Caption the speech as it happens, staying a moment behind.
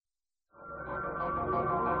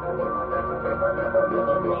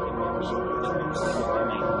Musical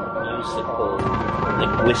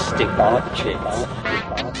linguistic objects.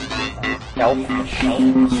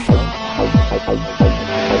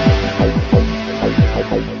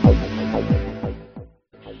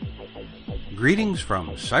 Greetings from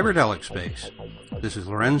Cyberdelic Space. This is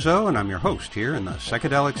Lorenzo, and I'm your host here in the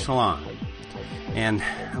Psychedelic Salon. And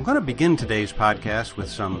I'm going to begin today's podcast with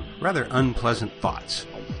some rather unpleasant thoughts.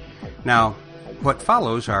 Now, what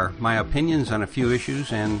follows are my opinions on a few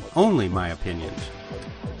issues, and only my opinions.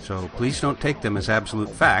 So please don't take them as absolute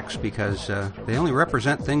facts, because they only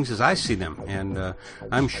represent things as I see them, and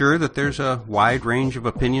I'm sure that there's a wide range of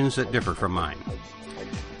opinions that differ from mine.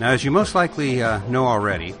 Now, as you most likely know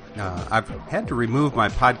already, I've had to remove my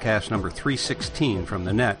podcast number 316 from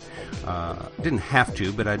the net. Didn't have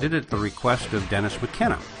to, but I did it at the request of Dennis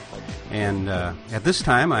McKenna. And at this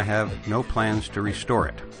time, I have no plans to restore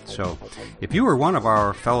it. So if you are one of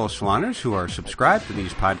our fellow saloners who are subscribed to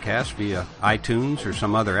these podcasts via iTunes or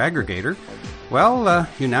some other aggregator, well,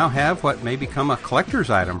 you now have what may become a collector's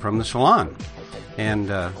item from the salon. And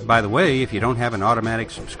by the way, if you don't have an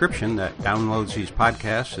automatic subscription that downloads these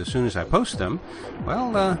podcasts as soon as I post them,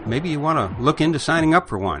 well, maybe you want to look into signing up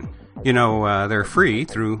for one. You know, they're free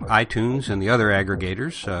through iTunes and the other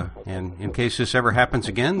aggregators, and in case this ever happens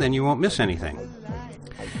again, then you won't miss anything.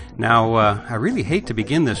 Now, I really hate to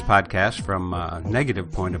begin this podcast from a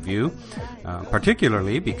negative point of view,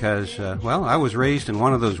 particularly because, well, I was raised in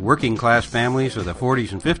one of those working-class families of the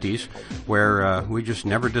 40s and 50s where we just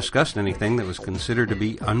never discussed anything that was considered to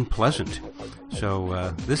be unpleasant.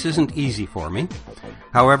 So this isn't easy for me.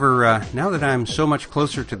 However, now that I'm so much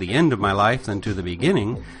closer to the end of my life than to the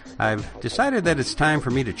beginning, I've decided that it's time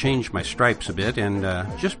for me to change my stripes a bit and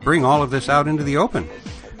just bring all of this out into the open.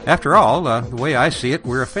 After all, the way I see it,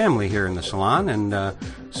 we're a family here in the salon, and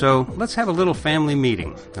so let's have a little family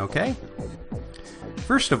meeting, okay?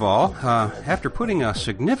 First of all, after putting a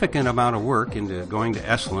significant amount of work into going to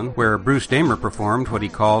Esalen, where Bruce Damer performed what he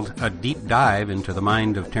called a deep dive into the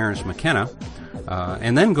mind of Terence McKenna,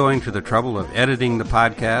 and then going to the trouble of editing the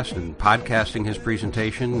podcast and podcasting his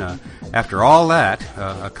presentation, after all that,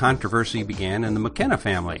 a controversy began in the McKenna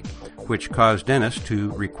family, which caused Dennis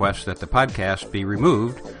to request that the podcast be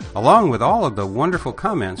removed, along with all of the wonderful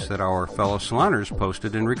comments that our fellow saloners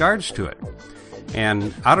posted in regards to it.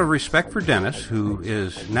 And out of respect for Dennis, who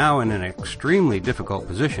is now in an extremely difficult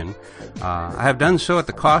position, I have done so at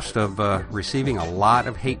the cost of receiving a lot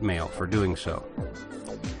of hate mail for doing so.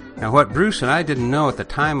 Now, what Bruce and I didn't know at the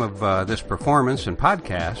time of this performance and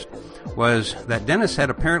podcast was that Dennis had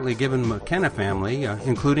apparently given McKenna family,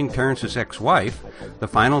 including Terence's ex-wife, the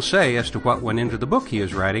final say as to what went into the book he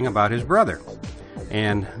is writing about his brother.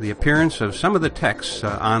 And the appearance of some of the texts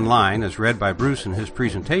online, as read by Bruce in his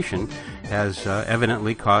presentation, has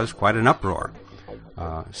evidently caused quite an uproar.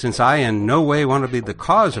 Since I in no way want to be the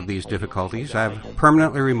cause of these difficulties, I've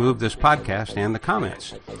permanently removed this podcast and the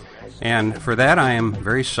comments. And for that, I am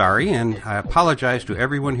very sorry, and I apologize to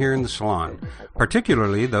everyone here in the salon,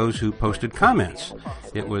 particularly those who posted comments.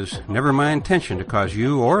 It was never my intention to cause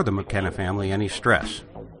you or the McKenna family any stress.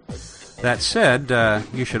 That said,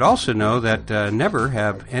 you should also know that never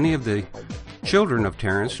have any of the children of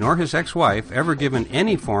Terence nor his ex-wife ever given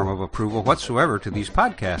any form of approval whatsoever to these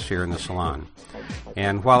podcasts here in the salon.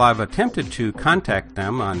 And while I've attempted to contact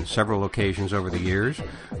them on several occasions over the years,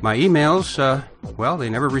 my emails, well, they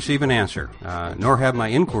never receive an answer, nor have my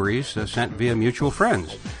inquiries sent via mutual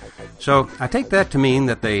friends. So I take that to mean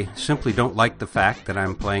that they simply don't like the fact that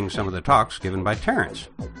I'm playing some of the talks given by Terence.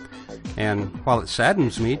 And while it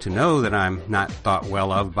saddens me to know that I'm not thought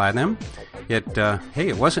well of by them,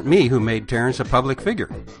 it wasn't me who made Terence a public figure.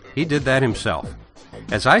 He did that himself.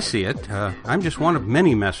 As I see it, I'm just one of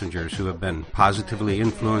many messengers who have been positively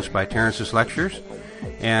influenced by Terence's lectures,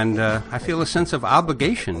 and I feel a sense of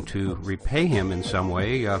obligation to repay him in some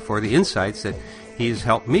way for the insights that he's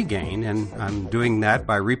helped me gain, and I'm doing that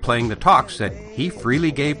by replaying the talks that he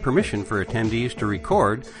freely gave permission for attendees to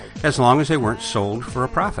record as long as they weren't sold for a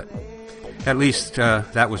profit. At least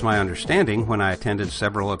that was my understanding when I attended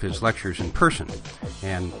several of his lectures in person.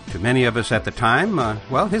 And to many of us at the time,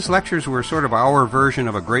 well, his lectures were sort of our version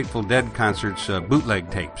of a Grateful Dead concert's bootleg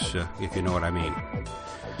tapes, if you know what I mean.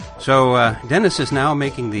 So Dennis is now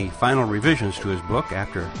making the final revisions to his book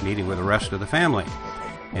after meeting with the rest of the family.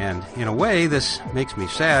 And in a way, this makes me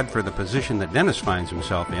sad for the position that Dennis finds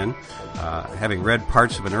himself in. Having read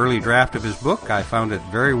parts of an early draft of his book, I found it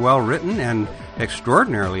very well written and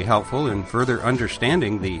extraordinarily helpful in further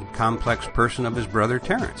understanding the complex person of his brother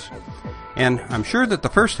Terence. And I'm sure that the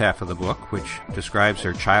first half of the book, which describes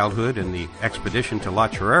their childhood and the expedition to La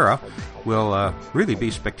Chorrera, will really be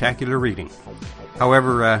spectacular reading.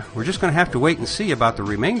 However, we're just going to have to wait and see about the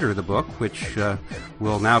remainder of the book, which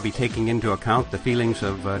will now be taking into account the feelings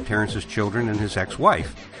of Terence's children and his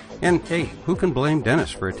ex-wife. And, hey, who can blame Dennis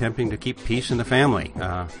for attempting to keep peace in the family?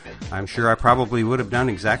 I'm sure I probably would have done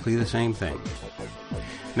exactly the same thing.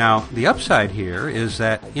 Now, the upside here is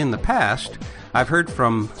that in the past, I've heard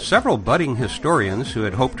from several budding historians who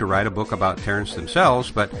had hoped to write a book about Terence themselves,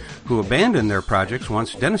 but who abandoned their projects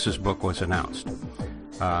once Dennis's book was announced.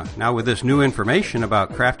 Now, with this new information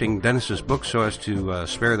about crafting Dennis's book so as to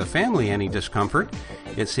spare the family any discomfort,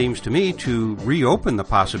 it seems to me to reopen the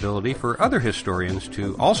possibility for other historians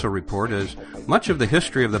to also report as much of the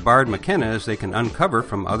history of the Bard McKenna as they can uncover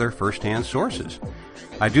from other first-hand sources.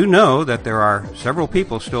 I do know that there are several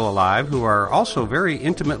people still alive who are also very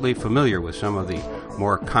intimately familiar with some of the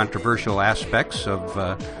more controversial aspects of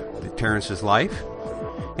Terence's life.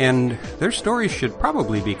 And their stories should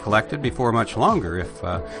probably be collected before much longer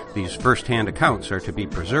if these first-hand accounts are to be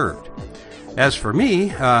preserved. As for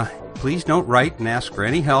me, please don't write and ask for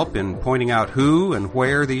any help in pointing out who and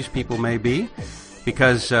where these people may be,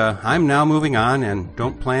 because I'm now moving on and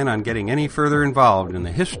don't plan on getting any further involved in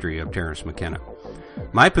the history of Terence McKenna.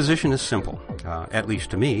 My position is simple, at least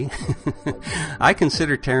to me. I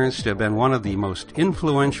consider Terence to have been one of the most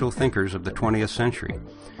influential thinkers of the 20th century.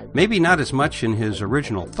 Maybe not as much in his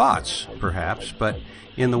original thoughts, perhaps, but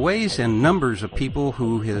in the ways and numbers of people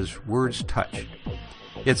who his words touched.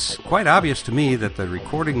 It's quite obvious to me that the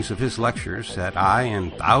recordings of his lectures that I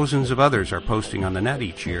and thousands of others are posting on the net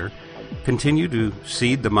each year continue to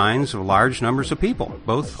seed the minds of large numbers of people,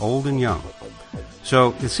 both old and young.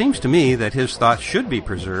 So it seems to me that his thoughts should be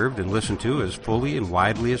preserved and listened to as fully and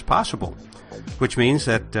widely as possible, which means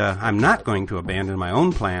that I'm not going to abandon my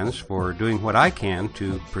own plans for doing what I can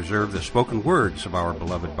to preserve the spoken words of our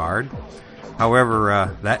beloved Bard.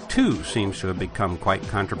 However, that too seems to have become quite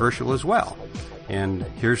controversial as well, and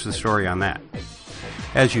here's the story on that.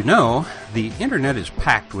 As you know, the internet is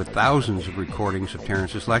packed with thousands of recordings of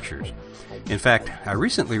Terence's lectures. In fact, I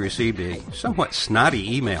recently received a somewhat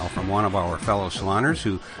snotty email from one of our fellow saloners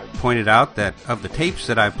who pointed out that of the tapes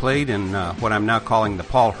that I've played in what I'm now calling the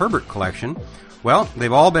Paul Herbert collection, well,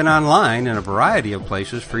 they've all been online in a variety of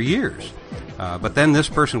places for years. But then this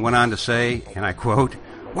person went on to say, and I quote,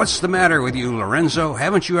 "What's the matter with you, Lorenzo?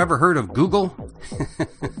 Haven't you ever heard of Google?"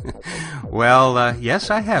 Well, yes,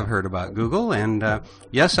 I have heard about Google, and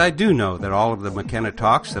yes, I do know that all of the McKenna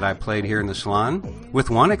talks that I've played here in the salon, with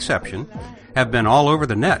one exception, have been all over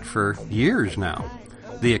the net for years now.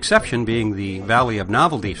 The exception being the Valley of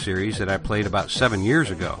Novelty series that I played about 7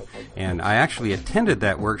 years ago, and I actually attended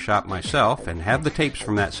that workshop myself and have the tapes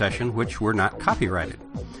from that session which were not copyrighted.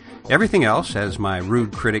 Everything else, as my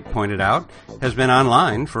rude critic pointed out, has been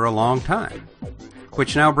online for a long time.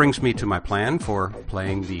 Which now brings me to my plan for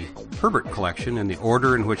playing the Herbert collection in the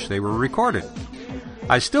order in which they were recorded.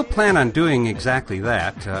 I still plan on doing exactly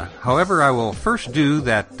that. However, I will first do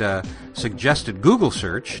that suggested Google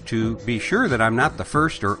search to be sure that I'm not the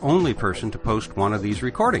first or only person to post one of these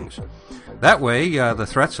recordings. That way, the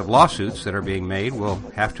threats of lawsuits that are being made will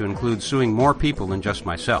have to include suing more people than just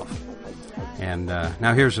myself. And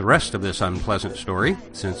now here's the rest of this unpleasant story,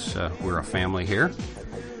 since we're a family here.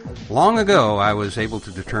 Long ago, I was able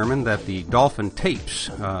to determine that the Dolphin Tapes,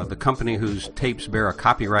 the company whose tapes bear a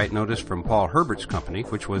copyright notice from Paul Herbert's company,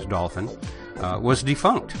 which was Dolphin, was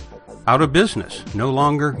defunct, out of business, no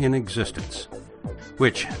longer in existence.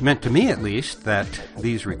 Which meant to me, at least, that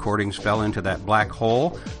these recordings fell into that black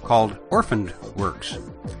hole called orphaned works.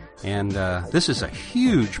 And this is a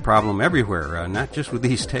huge problem everywhere, not just with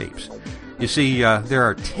these tapes. You see, there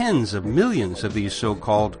are tens of millions of these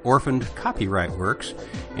so-called orphaned copyright works,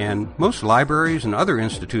 and most libraries and other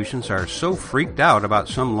institutions are so freaked out about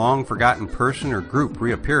some long-forgotten person or group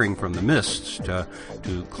reappearing from the mists to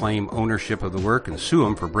claim ownership of the work and sue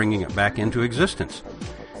them for bringing it back into existence.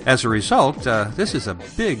 As a result, this is a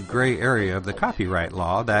big gray area of the copyright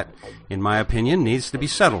law that, in my opinion, needs to be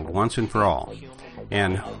settled once and for all.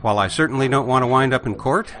 And while I certainly don't want to wind up in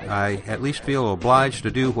court, I at least feel obliged to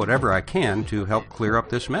do whatever I can to help clear up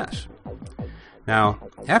this mess. Now,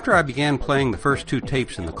 after I began playing the first 2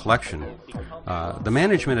 tapes in the collection, the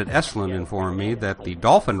management at Esalen informed me that the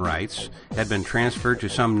Dolphin rights had been transferred to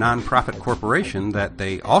some non-profit corporation that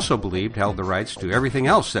they also believed held the rights to everything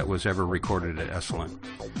else that was ever recorded at Esalen.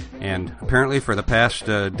 And apparently for the past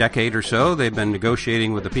decade or so, they've been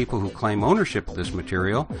negotiating with the people who claim ownership of this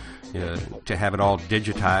material to have it all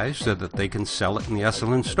digitized so that they can sell it in the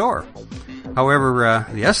Esalen store. However,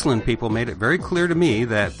 the Esalen people made it very clear to me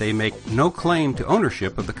that they make no claim to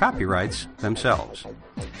ownership of the copyrights themselves.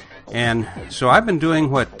 And so I've been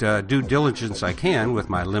doing what due diligence I can with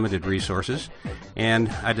my limited resources, and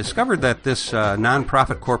I discovered that this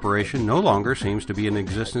nonprofit corporation no longer seems to be in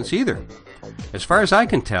existence either. As far as I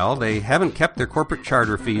can tell, they haven't kept their corporate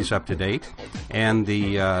charter fees up to date, and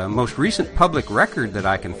the most recent public record that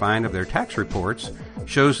I can find of their tax reports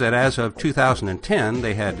shows that as of 2010,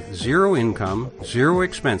 they had zero income, zero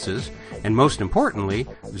expenses, and most importantly,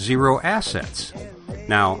 zero assets.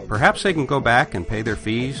 Now, perhaps they can go back and pay their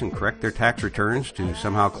fees and correct their tax returns to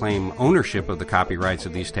somehow claim ownership of the copyrights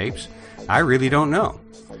of these tapes. I really don't know.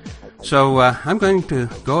 So I'm going to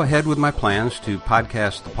go ahead with my plans to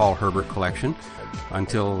podcast the Paul Herbert collection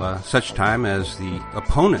until such time as the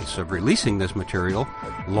opponents of releasing this material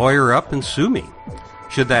lawyer up and sue me.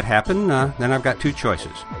 Should that happen, then I've got two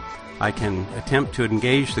choices. I can attempt to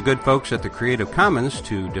engage the good folks at the Creative Commons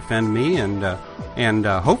to defend me and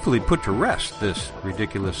hopefully put to rest this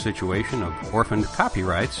ridiculous situation of orphaned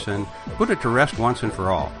copyrights and put it to rest once and for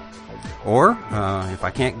all. Or, if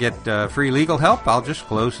I can't get free legal help, I'll just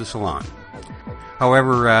close the salon.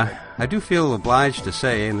 However, I do feel obliged to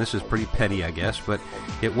say, and this is pretty petty, I guess, but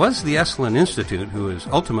it was the Esalen Institute who is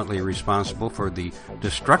ultimately responsible for the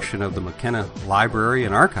destruction of the McKenna Library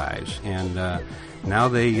and Archives, and now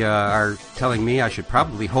they are telling me I should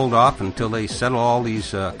probably hold off until they settle all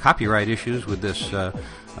these copyright issues with this,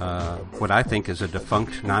 what I think is a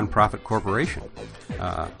defunct nonprofit corporation.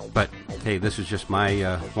 But, hey, this is just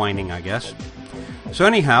my whining, I guess. So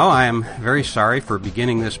anyhow, I am very sorry for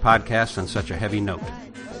beginning this podcast on such a heavy note.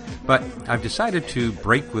 But I've decided to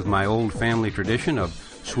break with my old family tradition of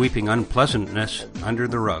sweeping unpleasantness under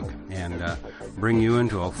the rug and bring you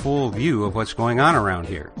into a full view of what's going on around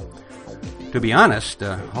here. To be honest,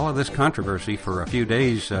 all of this controversy for a few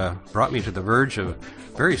days brought me to the verge of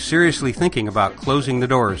very seriously thinking about closing the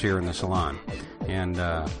doors here in the salon. And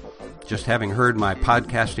just having heard my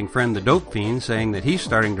podcasting friend the Dope Fiend saying that he's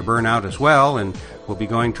starting to burn out as well and will be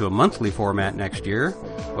going to a monthly format next year,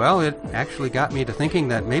 well, it actually got me to thinking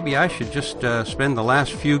that maybe I should just spend the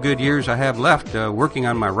last few good years I have left working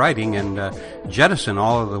on my writing and jettison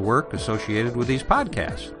all of the work associated with these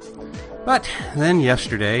podcasts. But then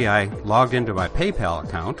yesterday I logged into my PayPal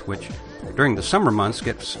account, which during the summer months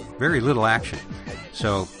gets very little action.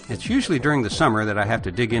 So it's usually during the summer that I have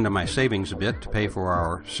to dig into my savings a bit to pay for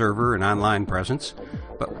our server and online presence.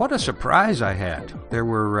 But what a surprise I had. There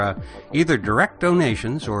were either direct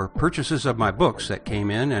donations or purchases of my books that came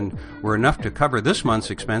in and were enough to cover this month's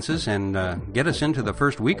expenses and get us into the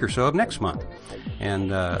first week or so of next month.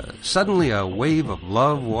 And suddenly a wave of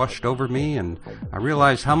love washed over me, and I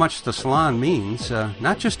realized how much the salon means,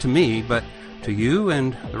 not just to me, but to you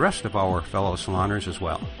and the rest of our fellow saloners as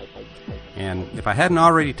well. And if I hadn't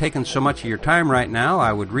already taken so much of your time right now,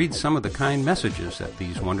 I would read some of the kind messages that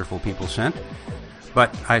these wonderful people sent.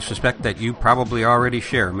 But I suspect that you probably already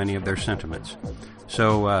share many of their sentiments.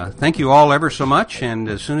 So thank you all ever so much, and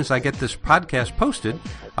as soon as I get this podcast posted,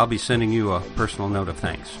 I'll be sending you a personal note of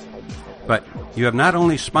thanks. But you have not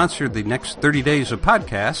only sponsored the next 30 days of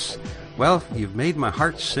podcasts, well, you've made my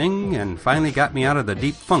heart sing and finally got me out of the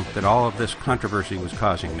deep funk that all of this controversy was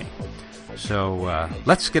causing me. So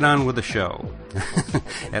let's get on with the show.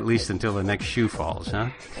 At least until the next shoe falls, huh?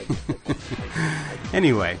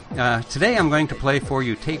 Anyway, today I'm going to play for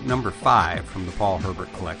you tape number 5 from the Paul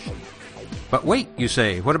Herbert collection. But wait, you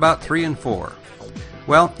say, what about 3 and 4?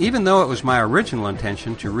 Well, even though it was my original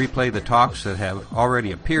intention to replay the talks that have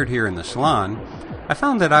already appeared here in the salon, I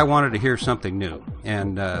found that I wanted to hear something new.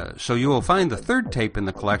 And so you will find the third tape in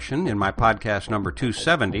the collection in my podcast number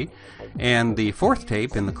 270, and the fourth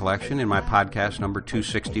tape in the collection in my podcast number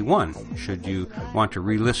 261, should you want to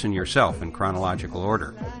re-listen yourself in chronological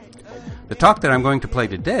order. The talk that I'm going to play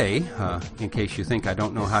today, in case you think I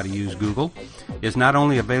don't know how to use Google, is not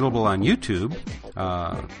only available on YouTube,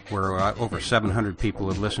 where over 700 people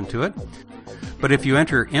have listened to it, but if you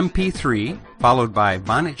enter MP3, followed by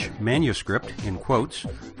Vonage Manuscript, in quotes,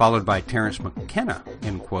 followed by Terence McKenna,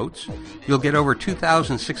 in quotes, you'll get over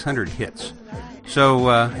 2,600 hits. So,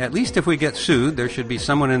 at least if we get sued, there should be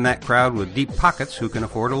someone in that crowd with deep pockets who can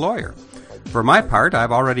afford a lawyer. For my part,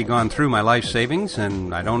 I've already gone through my life savings,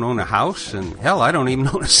 and I don't own a house, and hell, I don't even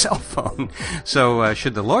own a cell phone. So,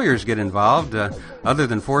 should the lawyers get involved, other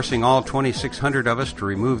than forcing all 2,600 of us to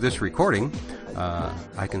remove this recording,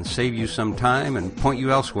 I can save you some time and point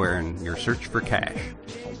you elsewhere in your search for cash.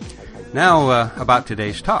 Now, about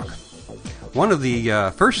today's talk. One of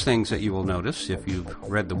the first things that you will notice if you've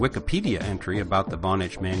read the Wikipedia entry about the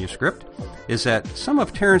Voynich manuscript is that some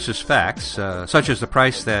of Terence's facts, such as the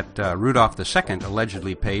price that Rudolf II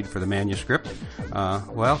allegedly paid for the manuscript,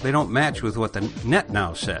 well, they don't match with what the net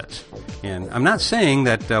now says. And I'm not saying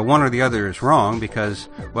that one or the other is wrong because,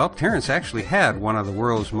 well, Terence actually had one of the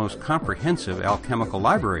world's most comprehensive alchemical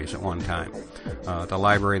libraries at one time, the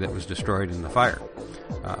library that was destroyed in the fire.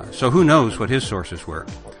 So who knows what his sources were.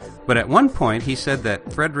 But at one point he said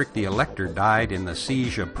that Frederick the Elector died in the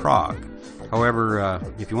siege of Prague. However,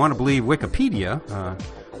 if you want to believe Wikipedia,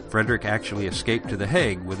 Frederick actually escaped to The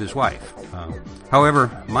Hague with his wife.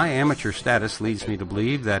 However, my amateur status leads me to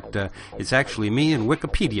believe that it's actually me and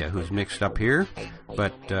Wikipedia who's mixed up here,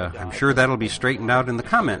 but I'm sure that'll be straightened out in the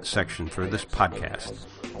comments section for this podcast.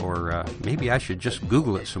 Or maybe I should just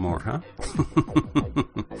Google it some more, huh?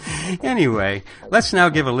 Anyway, let's now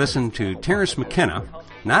give a listen to Terence McKenna,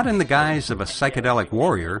 not in the guise of a psychedelic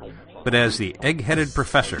warrior, but as the egg-headed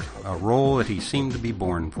professor, a role that he seemed to be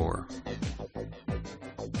born for.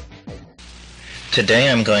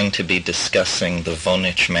 Today I'm going to be discussing the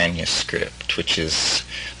Voynich manuscript, which is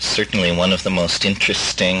certainly one of the most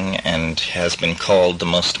interesting and has been called the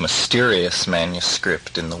most mysterious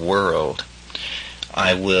manuscript in the world.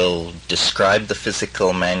 I will describe the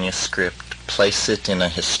physical manuscript, place it in a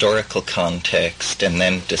historical context, and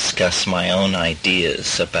then discuss my own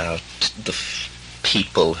ideas about the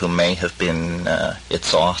people who may have been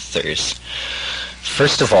its authors.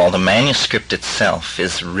 First of all, the manuscript itself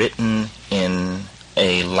is written in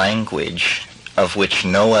a language of which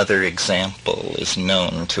no other example is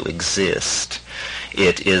known to exist.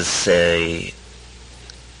 It is an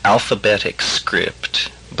alphabetic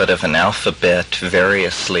script, but of an alphabet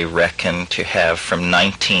variously reckoned to have from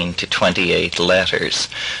 19 to 28 letters,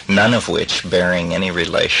 none of which bearing any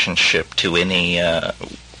relationship to any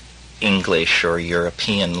English or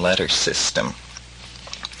European letter system.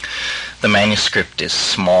 The manuscript is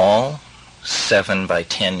small, 7 by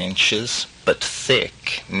 10 inches, but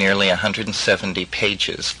thick, nearly 170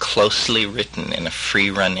 pages, closely written in a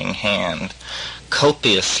free-running hand,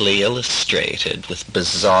 copiously illustrated with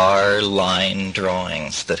bizarre line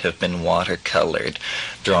drawings that have been watercolored,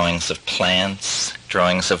 drawings of plants,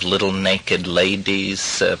 drawings of little naked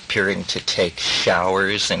ladies appearing to take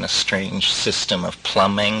showers in a strange system of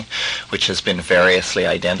plumbing, which has been variously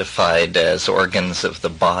identified as organs of the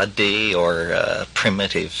body or a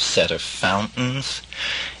primitive set of fountains,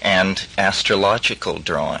 and astrological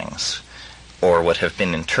drawings, or what have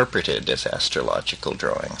been interpreted as astrological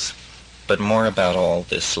drawings. But more about all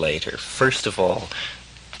this later. First of all,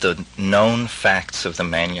 the known facts of the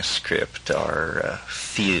manuscript are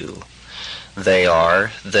few. They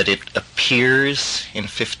are that it appears in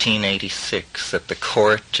 1586 at the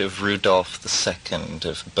court of Rudolf II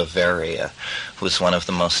of Bavaria, who was one of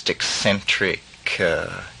the most eccentric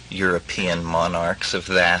European monarchs of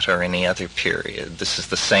that or any other period. This is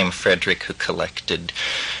the same Frederick who collected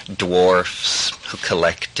dwarfs, who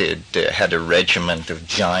had a regiment of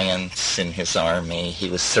giants in his army. He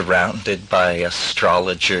was surrounded by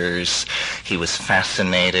astrologers. He was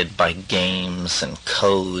fascinated by games and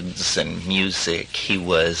codes and music. He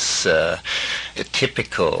was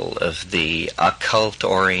typical of the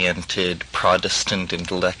occult-oriented Protestant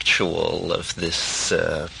intellectual of this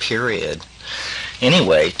period.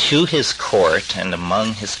 Anyway, to his court and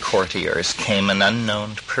among his courtiers came an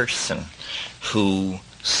unknown person who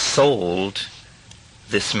sold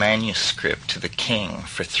this manuscript to the king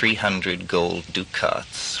for 300 gold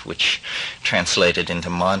ducats, which translated into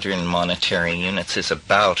modern monetary units is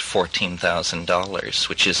about $14,000,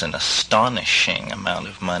 which is an astonishing amount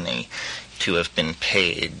of money to have been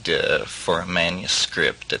paid for a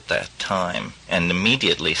manuscript at that time, and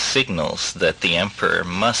immediately signals that the emperor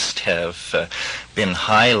must have been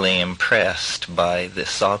highly impressed by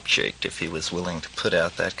this object if he was willing to put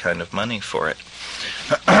out that kind of money for it.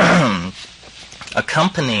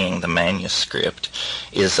 Accompanying the manuscript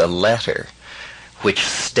is a letter which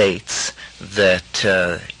states that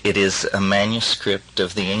it is a manuscript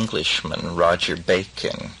of the Englishman Roger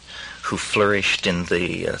Bacon, who flourished in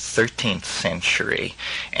the 13th century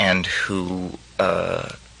and who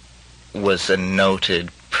was a noted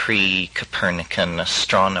pre-Copernican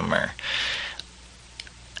astronomer.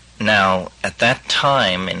 Now, at that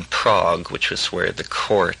time in Prague, which was where the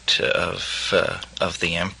court of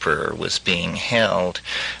the emperor was being held,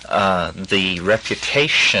 the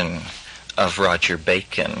reputation of Roger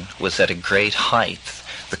Bacon was at a great height.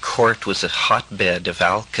 The court was a hotbed of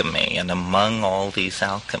alchemy, and among all these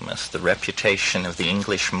alchemists, the reputation of the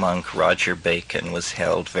English monk Roger Bacon was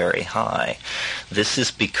held very high. This is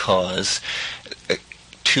because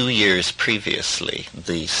 2 years previously,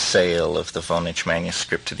 the sale of the Voynich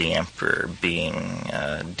manuscript to the emperor being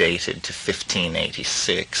dated to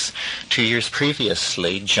 1586. 2 years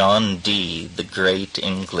previously, John Dee, the great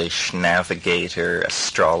English navigator,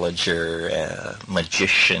 astrologer,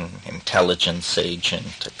 magician, intelligence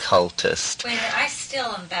agent, occultist. Wait a minute, I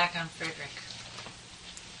still am back on Frederick.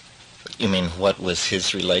 You mean, what was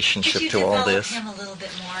his relationship to all this? Could you develop him a little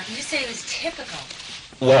bit more? You say he was typical.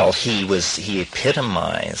 Well, he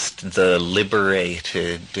epitomized the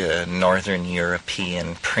liberated Northern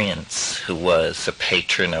European prince who was a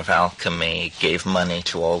patron of alchemy, gave money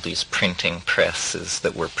to all these printing presses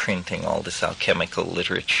that were printing all this alchemical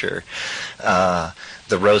literature.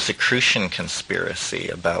 The Rosicrucian conspiracy,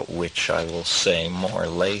 about which I will say more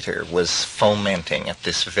later, was fomenting at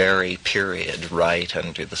this very period right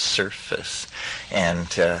under the surface.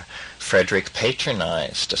 And Frederick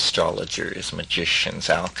patronized astrologers, magicians,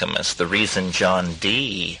 alchemists. The reason John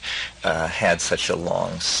Dee had such a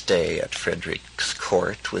long stay at Frederick's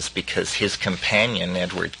court was because his companion,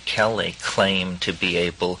 Edward Kelly, claimed to be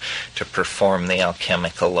able to perform the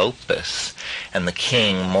alchemical opus, and the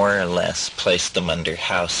king more or less placed them under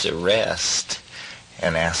house arrest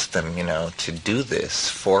and asked them, to do this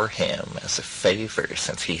for him as a favor,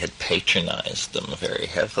 since he had patronized them very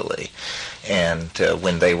heavily. And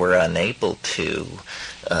when they were unable to,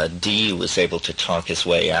 Dee was able to talk his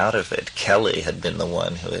way out of it. Kelly had been the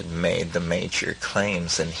one who had made the major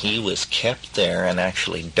claims, and he was kept there and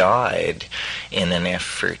actually died in an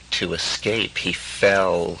effort to escape. He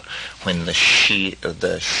fell when the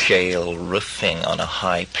shale roofing on a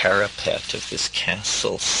high parapet of this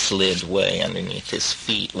castle slid way underneath his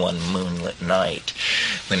feet one moonlit night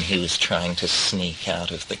when he was trying to sneak out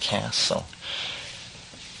of the castle.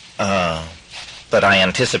 But I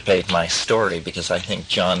anticipate my story because I think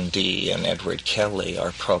John Dee and Edward Kelly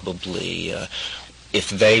are probably, if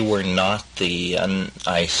they were not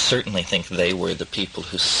I certainly think they were the people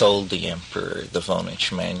who sold the emperor the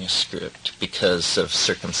Voynich manuscript because of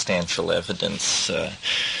circumstantial evidence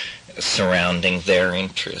surrounding their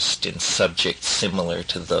interest in subjects similar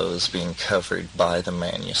to those being covered by the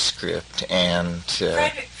manuscript. And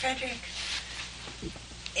Frederick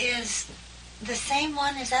is the same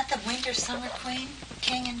one. Is that the Winter Summer Queen,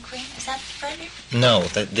 King and Queen? Is that Frederick? No,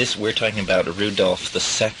 we're talking about Rudolph II.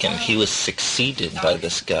 Oh. He was succeeded by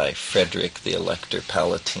this guy, Frederick the Elector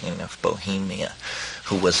Palatine of Bohemia,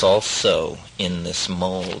 who was also in this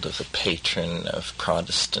mold of a patron of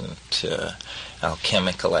Protestant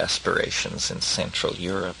alchemical aspirations in Central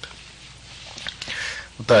Europe.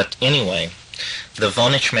 But anyway, the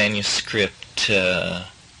Voynich manuscript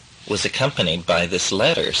was accompanied by this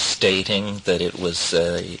letter stating that it was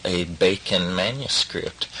a Bacon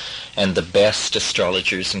manuscript, and the best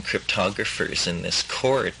astrologers and cryptographers in this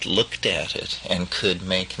court looked at it and could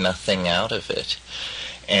make nothing out of it.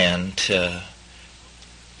 And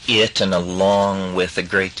it, and along with a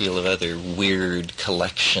great deal of other weird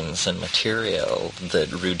collections and material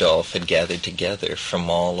that Rudolph had gathered together from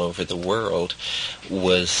all over the world,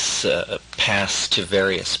 was passed to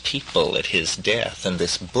various people at his death. And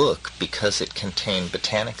this book, because it contained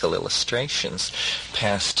botanical illustrations,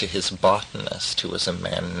 passed to his botanist, who was a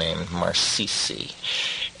man named Marcisi.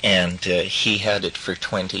 And he had it for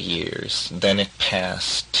 20 years. Then it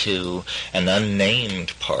passed to an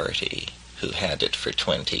unnamed party who had it for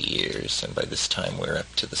 20 years, and by this time we're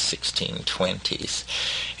up to the 1620s.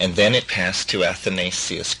 And then it passed to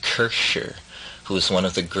Athanasius Kircher, who was one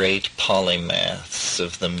of the great polymaths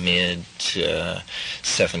of the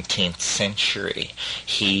mid-17th century.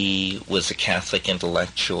 He was a Catholic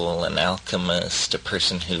intellectual, an alchemist, a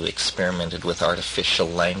person who experimented with artificial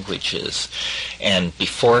languages. And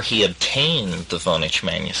before he obtained the Voynich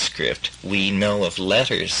manuscript, we know of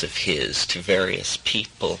letters of his to various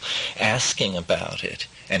people asking about it.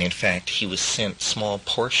 And in fact, he was sent small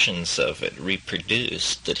portions of it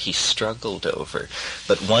reproduced that he struggled over.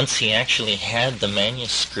 But once he actually had the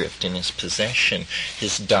manuscript in his possession,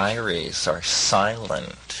 his diaries are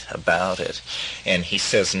silent about it. And he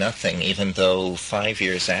says nothing, even though 5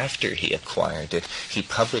 years after he acquired it, he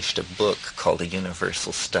published a book called A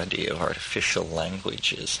Universal Study of Artificial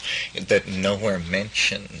Languages that nowhere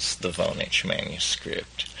mentions the Voynich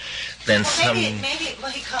manuscript. Then maybe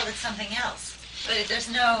he called it something else. But there's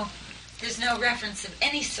no reference of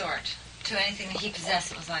any sort to anything that he possessed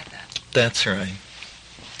that was like that. That's right.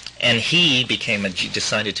 And he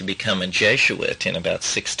decided to become a Jesuit in about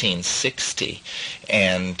 1660,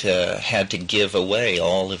 and had to give away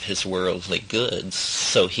all of his worldly goods.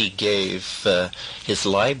 So he gave his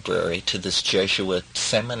library to this Jesuit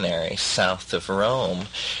seminary south of Rome,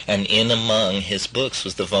 and in among his books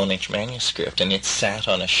was the Voynich manuscript, and it sat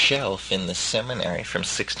on a shelf in the seminary from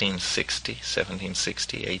 1660,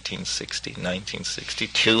 1760, 1860, 1960,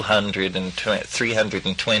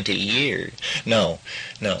 320 years. No.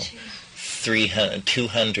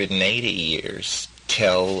 280 years,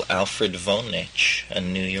 till Alfred Voynich, a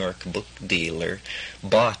New York book dealer,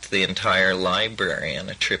 bought the entire library on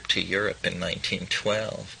a trip to Europe in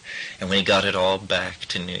 1912. And when he got it all back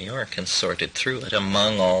to New York and sorted through it,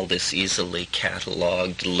 among all this easily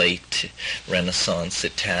catalogued late Renaissance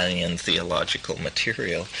Italian theological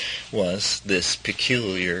material was this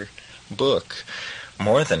peculiar book,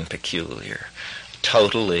 more than peculiar,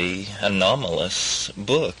 totally anomalous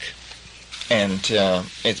book. And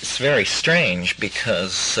it's very strange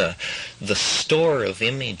because the store of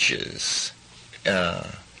images,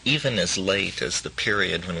 even as late as the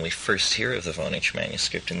period when we first hear of the Voynich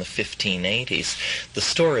manuscript in the 1580s, the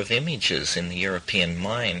store of images in the European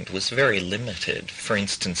mind was very limited. For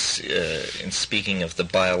instance, in speaking of the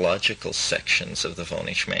biological sections of the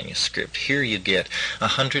Voynich manuscript, here you get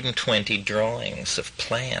 120 drawings of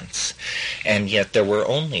plants, and yet there were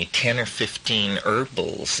only 10 or 15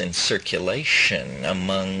 herbals in circulation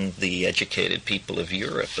among the educated people of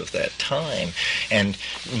Europe of that time, and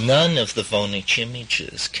none of the Voynich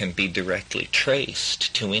images can be directly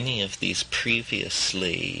traced to any of these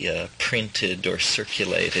previously printed or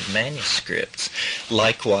circulated manuscripts.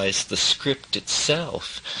 Likewise, the script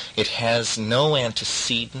itself, it has no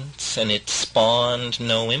antecedents, and it spawned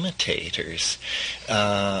no imitators.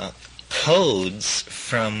 Codes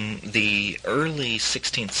from the early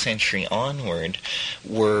 16th century onward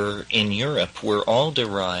in Europe were all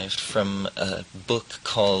derived from a book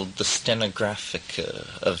called the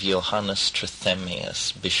Stenographica of Johannes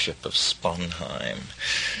Trithemius, Bishop of Sponheim,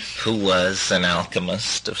 who was an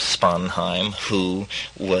alchemist of Sponheim, who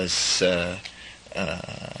was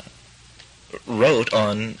wrote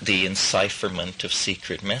on the encipherment of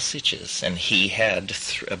secret messages, and he had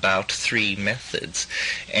about 3 methods,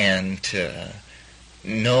 and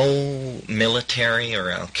no military or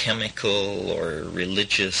alchemical or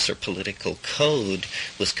religious or political code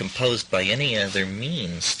was composed by any other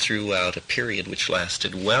means throughout a period which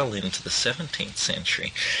lasted well into the 17th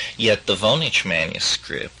century. Yet the Voynich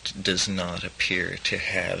manuscript does not appear to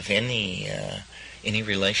have any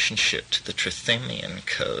relationship to the Trithemian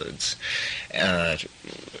codes.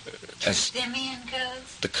 Trithemian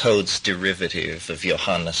codes? The codes derivative of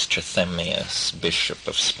Johannes Trithemius, Bishop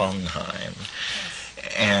of Sponheim.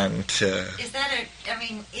 And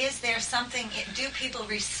is there something, do people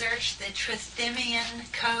research the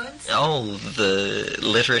Trithemian codes? Oh, the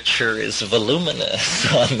literature is voluminous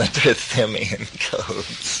on the Trithemian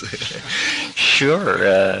codes. Sure.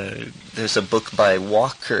 There's a book by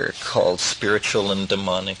Walker called Spiritual and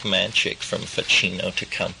Demonic Magic from Ficino to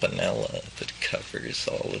Campanella that covers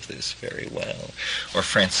all of this very well. Or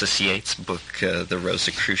Francis Yates' book, The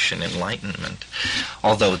Rosicrucian Enlightenment.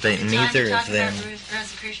 Although neither of them...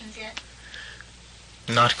 Rosicrucians yet?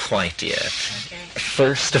 Not quite yet. Okay.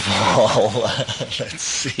 First of all, let's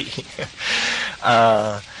see.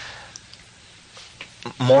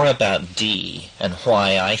 More about Dee and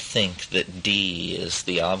why I think that Dee is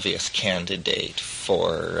the obvious candidate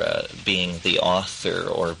for being the author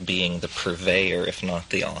or being the purveyor, if not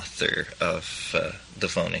the author, of the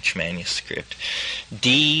Voynich manuscript.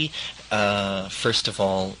 Dee, first of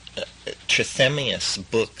all, Trithemius'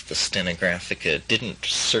 book, the Stenographica, didn't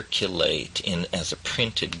circulate as a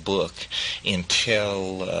printed book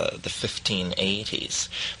until the 1580s,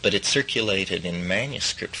 but it circulated in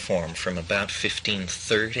manuscript form from about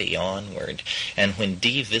 1530 onward. And when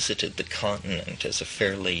Dee visited the continent as a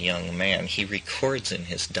fairly young man, he records in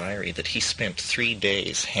his diary that he spent 3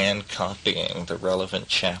 days hand copying the relevant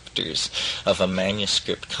chapters of a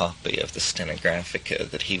manuscript copy of the Stenographica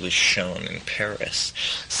that he was shown in Paris.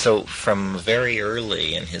 So from very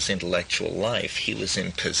early in his intellectual life, he was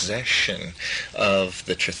in possession of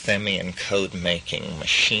the Trithemian code-making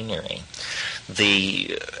machinery.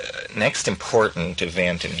 The next important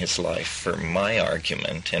event in his life, for my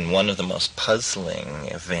argument, and one of the most puzzling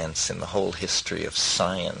events in the whole history of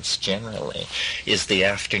science generally, is the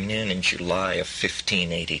afternoon in July of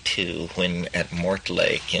 1582 when at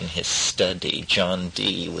Mortlake in his study John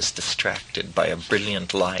Dee was distracted by a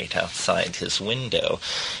brilliant light outside his window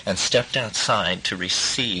and stepped outside to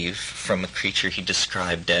receive from a creature he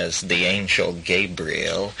described as the angel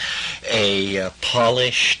Gabriel a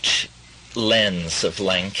polished lens of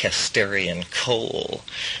Lancasterian coal,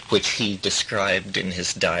 which he described in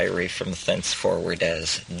his diary from thenceforward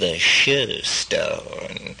as the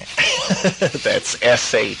Showstone. That's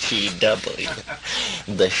S-H-E-W,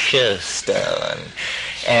 the Showstone.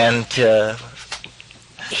 And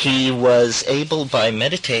he was able, by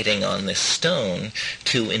meditating on this stone,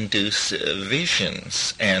 to induce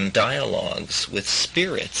visions and dialogues with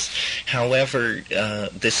spirits. However,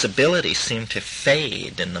 this ability seemed to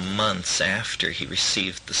fade in the months after he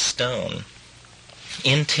received the stone,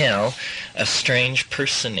 until a strange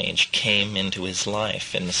personage came into his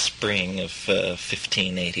life in the spring of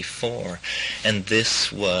 1584, and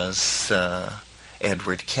this was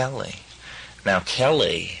Edward Kelly. Now,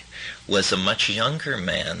 Kelly was a much younger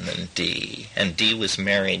man than Dee, and Dee was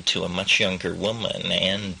married to a much younger woman,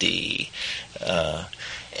 Anne Dee.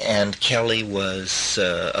 And Kelly was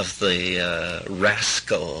of the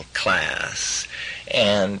rascal class,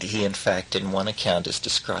 and he, in fact, in one account is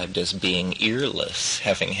described as being earless,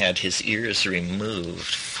 having had his ears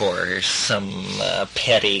removed for some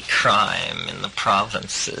petty crime in the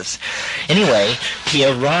provinces. Anyway, he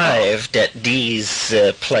arrived at Dee's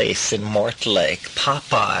place in Mortlake,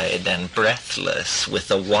 pop-eyed and breathless, with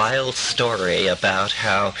a wild story about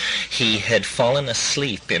how he had fallen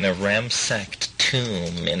asleep in a ramsacked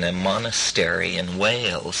tomb in a monastery in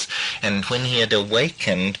Wales, and when he had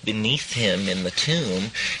awakened, beneath him in the tomb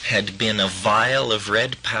had been a vial of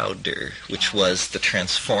red powder, which was the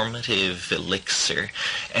transformative elixir,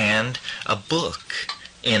 and a book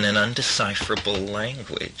in an undecipherable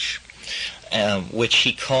language, which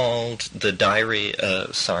he called the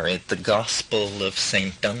Gospel of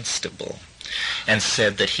St. Dunstable, and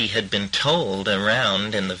said that he had been told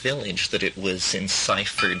around in the village that it was in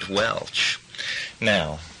ciphered Welsh.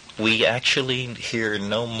 Now, we actually hear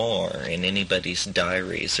no more in anybody's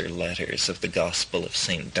diaries or letters of the Gospel of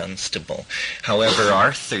St. Dunstable. However,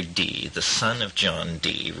 Arthur Dee, the son of John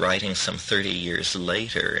Dee, writing some 30 years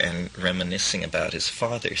later and reminiscing about his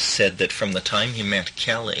father, said that from the time he met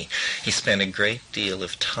Kelly, he spent a great deal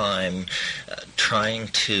of time trying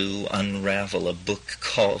to unravel a book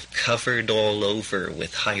called Covered All Over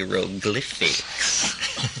with Hieroglyphics.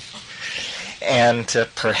 And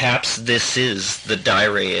perhaps this is the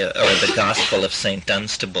diary or the Gospel of St.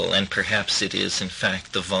 Dunstable, and perhaps it is in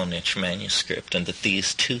fact the Voynich manuscript, and that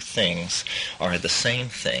these two things are the same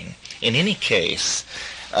thing. In any case,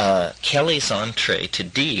 Kelly's entree to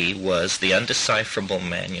Dee was the undecipherable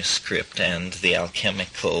manuscript and the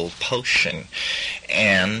alchemical potion,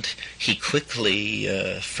 and he quickly,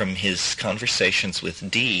 from his conversations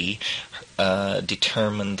with Dee,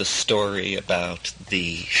 determined the story about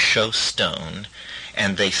the Showstone,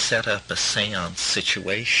 and they set up a seance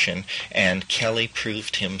situation, and Kelly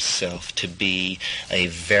proved himself to be a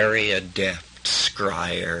very adept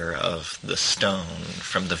scryer of the stone.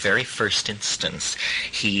 From the very first instance,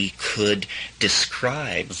 he could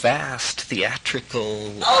describe vast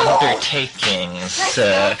theatrical undertakings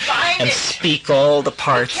and speak all the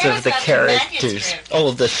parts of the characters.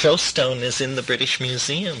 Oh, the Showstone is in the British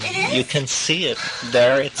Museum. You can see it.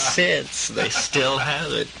 There it sits. They still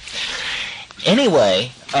have it.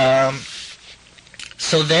 Anyway,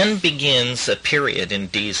 so then begins a period in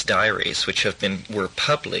Dee's diaries, which were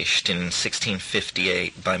published in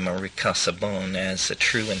 1658 by Marie Casaubon as A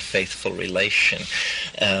True and Faithful Relation,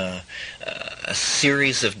 a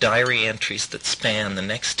series of diary entries that span the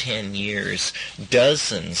next 10 years,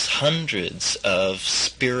 dozens, hundreds of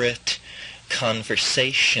spirit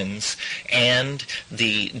conversations, and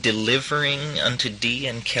the delivering unto Dee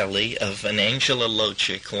and Kelly of an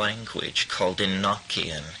angelologic language called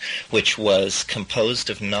Enochian, which was composed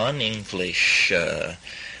of non-English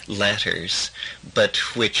letters, but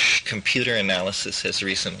which computer analysis has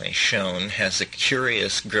recently shown has a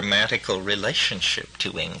curious grammatical relationship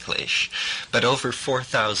to English. But over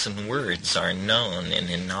 4,000 words are known in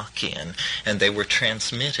Enochian, and they were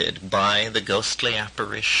transmitted by the ghostly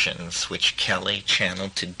apparitions which Kelly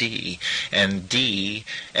channeled to Dee,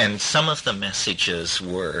 and some of the messages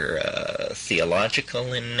were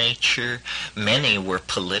theological in nature, many were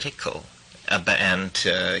political.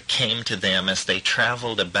 came to them as they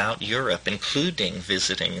traveled about Europe, including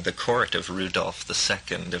visiting the court of Rudolf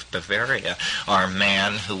II of Bavaria, our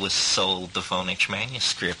man who was sold the Voynich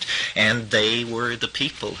manuscript. And they were the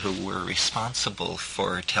people who were responsible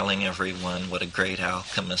for telling everyone what a great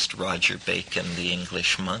alchemist Roger Bacon, the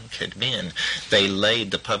English monk, had been. They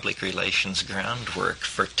laid the public relations groundwork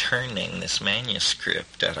for turning this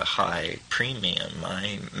manuscript at a high premium,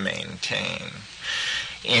 I maintain.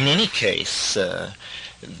 In any case,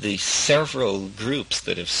 the several groups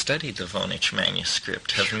that have studied the Voynich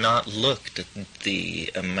manuscript have not looked at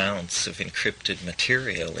the amounts of encrypted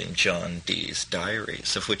material in John Dee's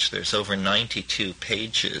diaries, of which there's over 92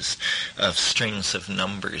 pages of strings of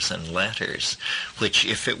numbers and letters, which,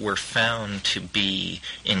 if it were found to be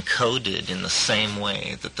encoded in the same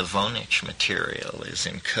way that the Voynich material is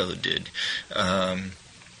encoded,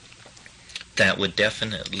 that would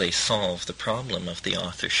definitely solve the problem of the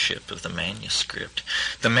authorship of the manuscript.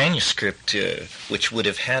 The manuscript, which would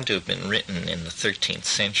have had to have been written in the 13th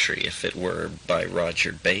century if it were by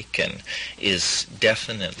Roger Bacon,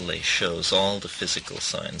 definitely shows all the physical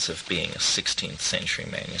signs of being a 16th century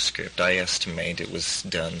manuscript. I estimate it was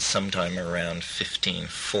done sometime around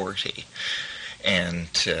 1540. And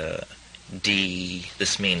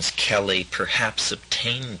this means Kelly perhaps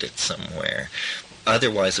obtained it somewhere.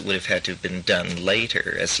 Otherwise, it would have had to have been done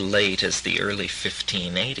later, as late as the early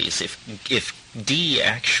 1580s. If Dee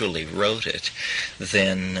actually wrote it,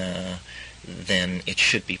 then it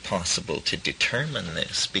should be possible to determine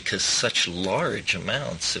this, because such large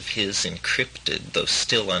amounts of his encrypted, though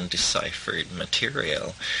still undeciphered,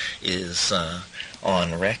 material is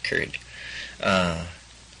on record.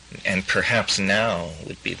 And perhaps now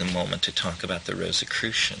would be the moment to talk about the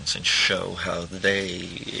Rosicrucians and show how they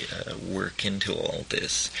work into all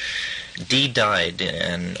this. Dee died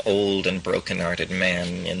an old and broken-hearted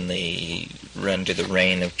man under the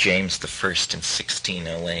reign of James I in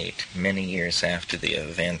 1608, many years after the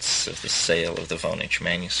events of the sale of the Voynich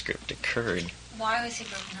manuscript occurred. Why was he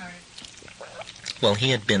broken-hearted? Well, he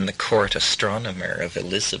had been the court astronomer of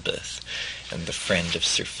Elizabeth and the friend of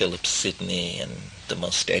Sir Philip Sidney and the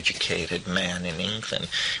most educated man in England.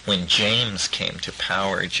 When James came to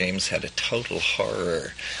power, James had a total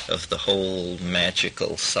horror of the whole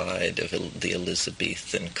magical side of the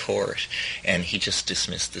Elizabethan court, and he just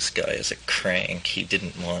dismissed this guy as a crank. He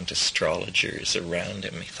didn't want astrologers around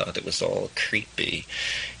him. He thought it was all creepy.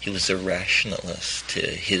 He was a rationalist.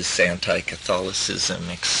 His anti-Catholicism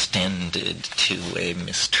extended to a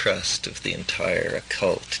mistrust of the entire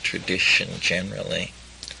occult tradition generally.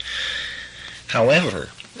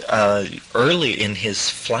 However, early in his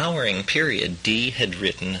flowering period, Dee had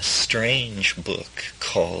written a strange book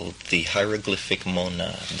called the Hieroglyphic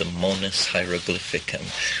Mona, the Monus Hieroglyphicum,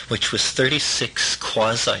 which was 36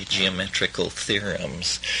 quasi-geometrical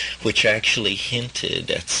theorems, which actually hinted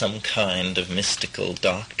at some kind of mystical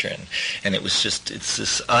doctrine. And it's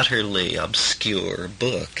this utterly obscure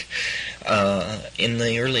book. In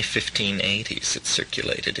the early 1580s, it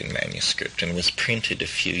circulated in manuscript and was printed a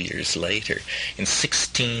few years later. In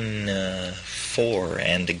 1604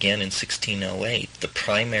 and again in 1608, the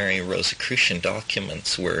primary Rosicrucian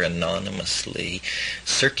documents were anonymously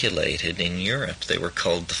circulated in Europe. They were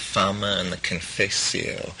called the Fama and the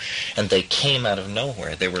Confessio, and they came out of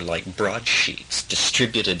nowhere. They were like broadsheets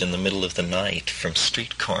distributed in the middle of the night from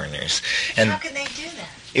street corners. And how could they do that?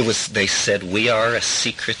 They said, we are a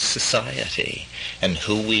secret society, and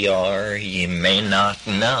who we are ye may not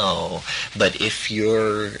know, but if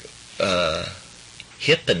you're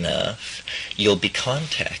hip enough, you'll be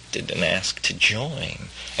contacted and asked to join.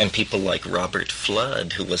 And people like Robert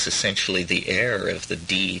Flood, who was essentially the heir of the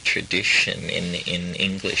Dee tradition in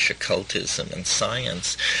English occultism and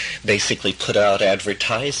science, basically put out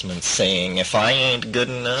advertisements saying, if I ain't good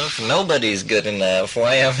enough, nobody's good enough.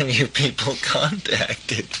 Why haven't you people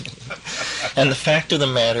contacted me? And the fact of the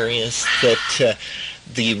matter is that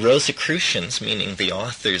the Rosicrucians, meaning the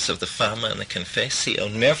authors of the Fama and the Confessio,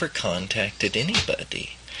 never contacted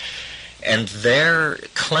anybody. And their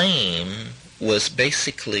claim was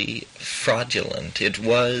basically fraudulent. It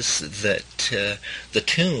was that the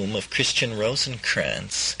tomb of Christian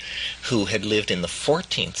Rosencrantz, who had lived in the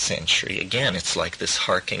 14th century, again, it's like this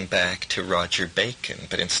harking back to Roger Bacon,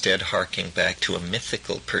 but instead harking back to a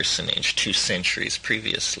mythical personage 2 centuries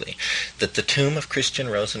previously, that the tomb of Christian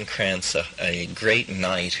Rosencrantz, a great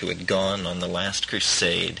knight who had gone on the last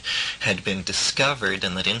crusade, had been discovered,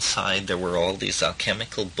 and that inside there were all these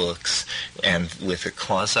alchemical books, and with a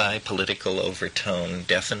quasi-political overtone,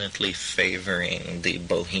 definitely favoring the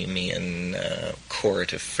Bohemian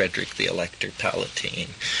court of Frederick the Elector Palatine.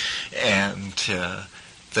 And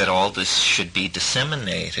that all this should be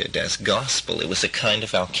disseminated as gospel. It was a kind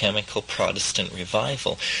of alchemical Protestant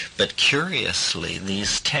revival. But curiously,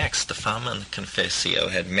 these texts, the Fama and the Confessio,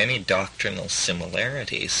 had many doctrinal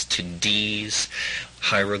similarities to Dee's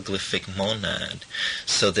hieroglyphic monad,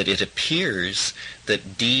 so that it appears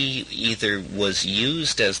that Dee either was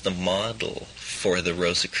used as the model for the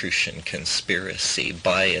Rosicrucian conspiracy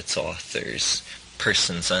by its authors,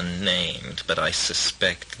 persons unnamed, but I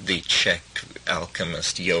suspect the Czech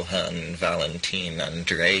alchemist Johann Valentin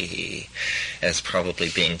Andrei as probably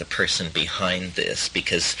being the person behind this,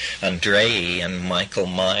 because Andrei and Michael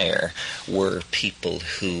Meyer were people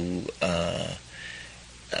who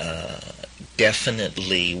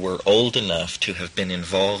definitely were old enough to have been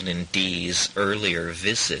involved in Dee's earlier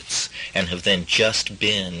visits and have then just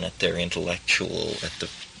been at the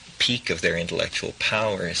peak of their intellectual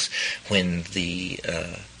powers when the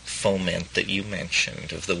foment that you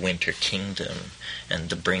mentioned of the Winter Kingdom and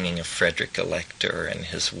the bringing of Frederick Elector and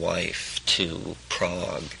his wife to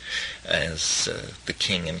Prague as the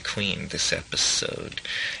king and queen, this episode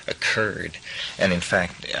occurred. And in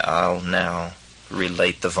fact, I'll now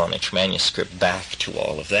relate the Vonich manuscript back to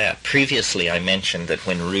all of that. Previously I mentioned that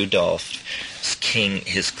when Rudolph's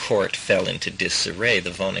his court fell into disarray, the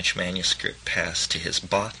Vonich manuscript passed to his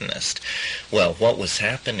botanist. Well, what was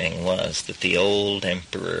happening was that the old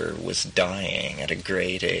emperor was dying at a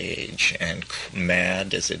great age and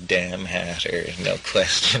mad as a damn hatter, no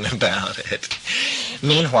question about it.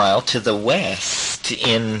 Meanwhile, to the west,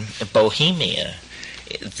 in Bohemia,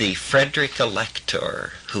 the Frederick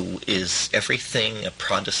Elector, who is everything a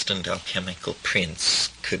Protestant alchemical prince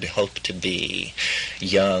could hope to be,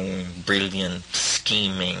 young, brilliant,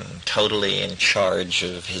 scheming, totally in charge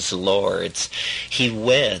of his lords, he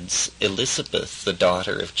weds Elizabeth, the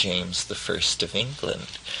daughter of James I of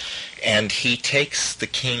England. And he takes the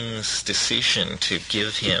king's decision to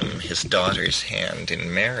give him his daughter's hand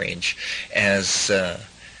in marriage as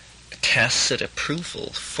tacit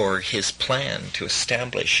approval for his plan to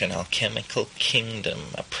establish an alchemical kingdom,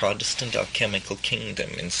 a Protestant alchemical kingdom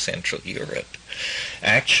in Central Europe.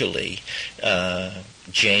 Actually,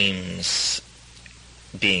 James,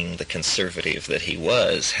 being the conservative that he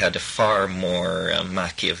was, had a far more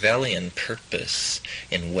Machiavellian purpose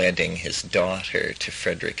in wedding his daughter to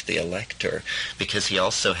Frederick the Elector, because he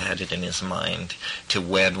also had it in his mind to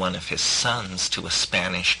wed one of his sons to a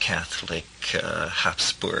Spanish Catholic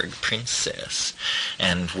Habsburg princess,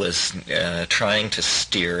 and was trying to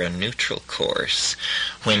steer a neutral course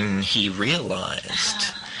when he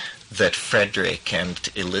realized that Frederick and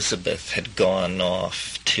Elizabeth had gone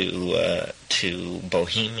off to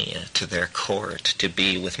Bohemia, to their court, to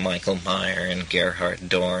be with Michael Meyer and Gerhard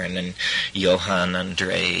Dorn and Johann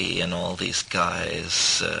Andrei and all these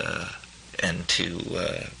guys, and to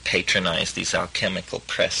patronize these alchemical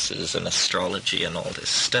presses and astrology and all this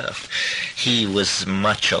stuff. He was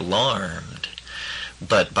much alarmed.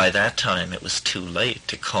 But by that time it was too late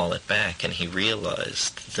to call it back, and he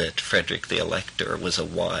realized that Frederick the Elector was a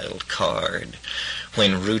wild card.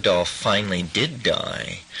 When Rudolph finally did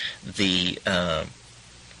die, the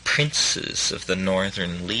princes of the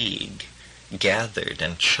Northern League gathered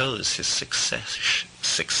and chose his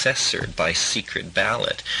successor by secret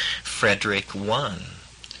ballot. Frederick won.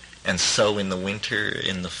 And so in the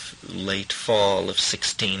late fall of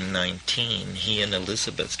 1619, he and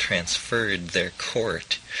Elizabeth transferred their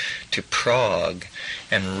court to Prague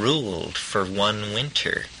and ruled for one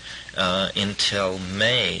winter until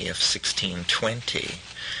May of 1620.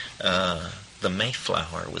 The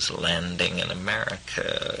Mayflower was landing in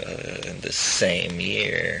America in the same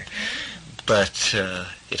year, but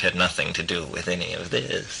it had nothing to do with any of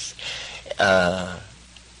this.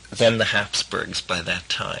 Then the Habsburgs, by that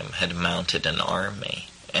time, had mounted an army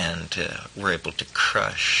and were able to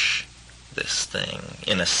crush this thing.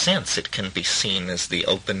 In a sense, it can be seen as the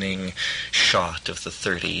opening shot of the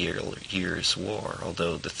 30 Years' War,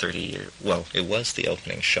 although it was the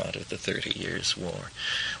opening shot of the 30 Years' War.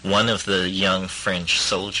 One of the young French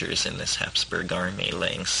soldiers in this Habsburg army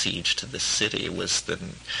laying siege to the city was the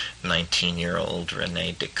 19-year-old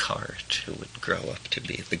René Descartes, who would grow up to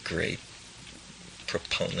be the great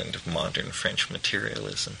proponent of modern French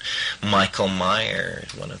materialism. Michael Meyer,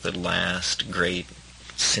 one of the last great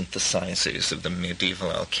synthesizers of the medieval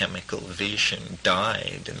alchemical vision,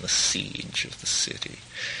 died in the siege of the city,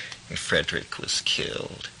 and Frederick was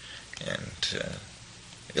killed, and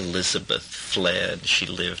Elizabeth fled. She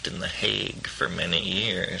lived in The Hague for many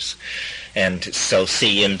years. And so,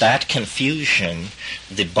 see, in that confusion,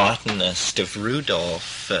 the botanist of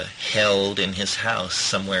Rudolf held in his house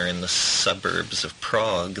somewhere in the suburbs of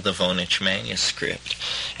Prague the Vonich manuscript.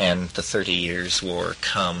 And the 30 Years' War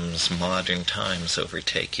comes, modern times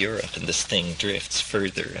overtake Europe, and this thing drifts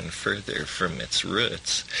further and further from its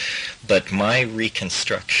roots. But my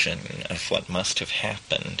reconstruction of what must have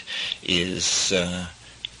happened is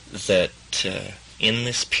that in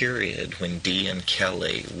this period when Dee and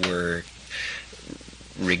Kelly were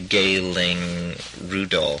regaling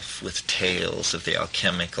Rudolf with tales of the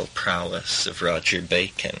alchemical prowess of Roger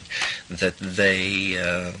Bacon, that they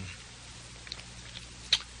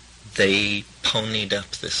ponied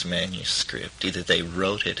up this manuscript. Either they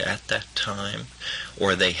wrote it at that time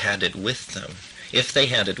or they had it with them. If they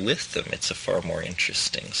had it with them, it's a far more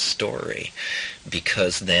interesting story,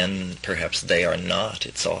 because then perhaps they are not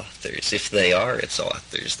its authors. If they are its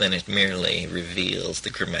authors, then it merely reveals the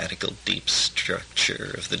grammatical deep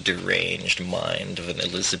structure of the deranged mind of an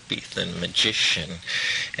Elizabethan magician,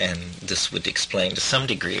 and this would explain to some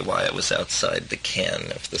degree why it was outside the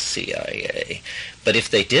ken of the CIA. But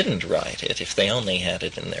if they didn't write it, if they only had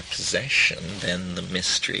it in their possession, then the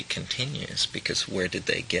mystery continues, because where did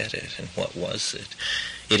they get it, and what was it?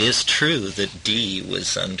 It is true that Dee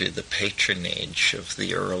was under the patronage of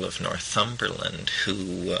the Earl of Northumberland,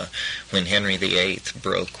 who, when Henry VIII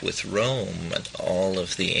broke with Rome, and all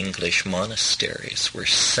of the English monasteries were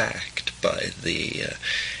sacked by the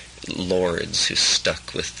lords who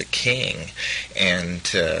stuck with the king, and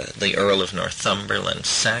the Earl of Northumberland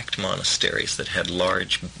sacked monasteries that had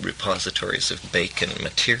large repositories of Bacon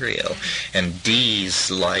material, and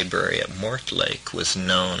Dee's library at Mortlake was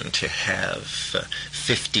known to have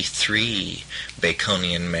 53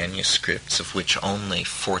 Baconian manuscripts, of which only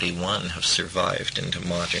 41 have survived into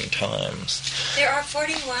modern times. There are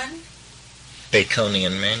 41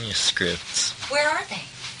 Baconian manuscripts. Where are they?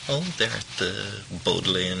 Oh, they're at the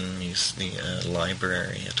Bodleian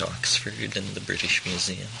Library at Oxford and the British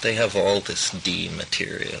Museum. They have all this Dee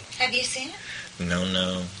material. Have you seen it?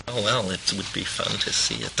 No. Oh, well, it would be fun to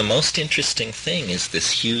see it. The most interesting thing is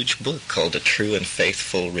this huge book called A True and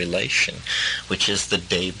Faithful Relation, which is the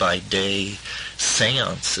day-by-day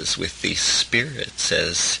seances with these spirits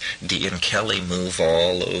as Dee and Kelly move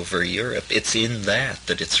all over Europe. It's in that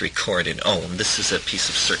it's recorded. Oh, and this is a piece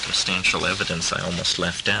of circumstantial evidence I almost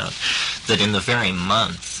left out, that in the very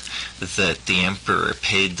month that the emperor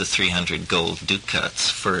paid the 300 gold ducats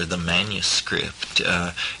for the manuscript,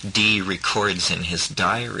 Dee records in his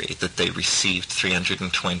diary that they received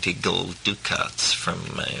 320 gold ducats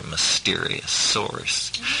from a mysterious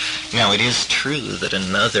source. Now, it is true that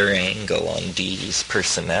another angle on Dee's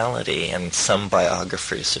personality, and some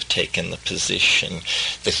biographers have taken the position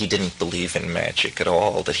that he didn't believe in magic at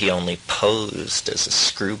all, that he only posed as a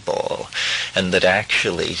screwball, and that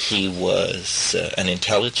actually he was an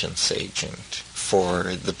intelligence agent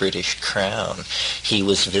for the British Crown. He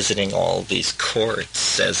was visiting all these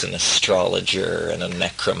courts as an astrologer and a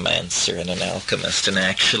necromancer and an alchemist, and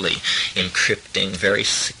actually encrypting very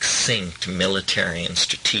succinct military and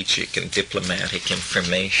strategic and diplomatic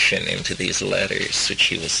information into these letters which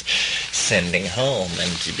he was sending home.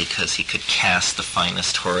 And because he could cast the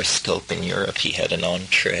finest horoscope in Europe, he had an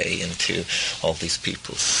entree into all these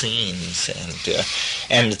people's scenes.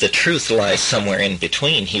 And the truth lies somewhere in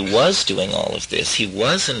between. He was doing all of this. He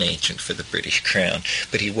was an agent for the British Crown,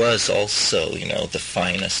 but he was also, the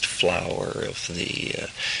finest flower of the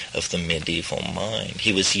medieval mind.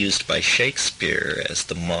 He was used by Shakespeare as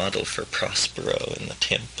the model for Prospero in The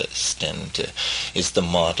Tempest, and is the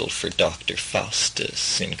model for Dr.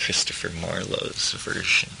 Faustus in Christopher Marlowe's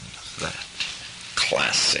version of that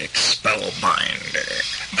classic spellbinder.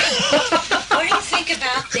 What do you think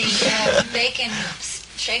about the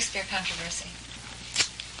Bacon-Shakespeare controversy?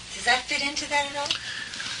 Does that fit into that at all?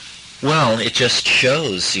 Well, it just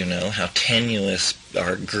shows, how tenuous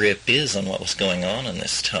our grip is on what was going on in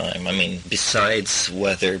this time. I mean, besides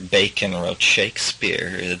whether Bacon wrote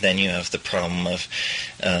Shakespeare, then you have the problem of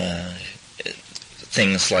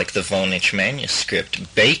things like the Vonich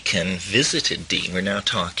manuscript. Bacon visited Dee. We're now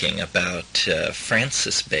talking about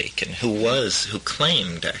Francis Bacon, who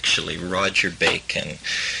claimed actually Roger Bacon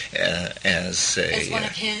as one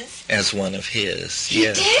of his. As one of his. He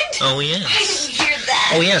yes. did? Oh yes. I didn't hear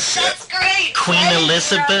that. Oh yes. That's great. Queen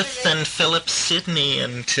Elizabeth and Philip Sidney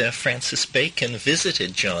and Francis Bacon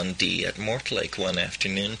visited John Dee at Mortlake one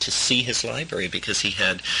afternoon to see his library, because he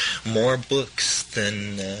had more books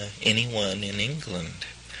than anyone in England.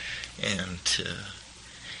 And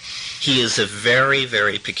He is a very,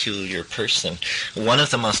 very peculiar person. One of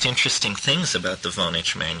the most interesting things about the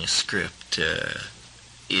Vonich manuscript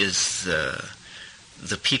is the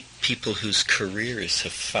people whose careers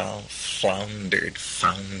have foundered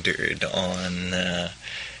on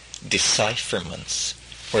decipherments,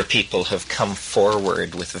 where people have come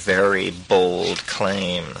forward with very bold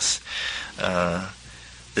claims.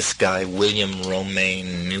 This guy, William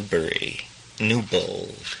Romain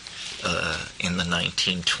Newbold, in the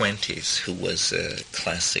 1920s, who was a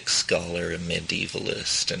classic scholar, a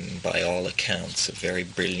medievalist, and by all accounts a very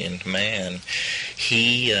brilliant man,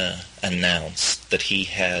 he announced that he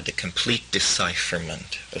had a complete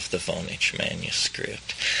decipherment of the Vonich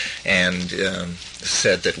manuscript, and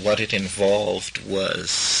said that what it involved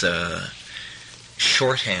was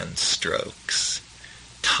shorthand strokes,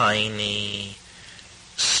 tiny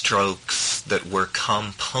strokes that were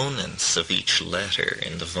components of each letter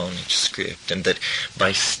in the Vonich script, and that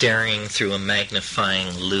by staring through a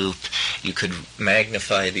magnifying loupe you could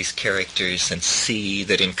magnify these characters and see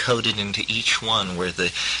that encoded into each one were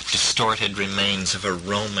the distorted remains of a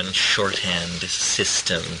Roman shorthand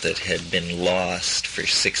system that had been lost for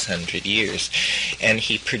 600 years. And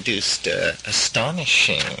he produced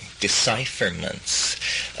astonishing decipherments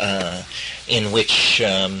in which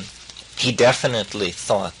he definitely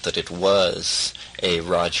thought that it was a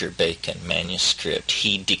Roger Bacon manuscript.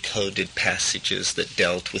 He decoded passages that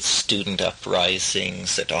dealt with student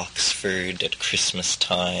uprisings at Oxford at Christmas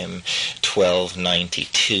time,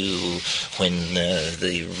 1292, when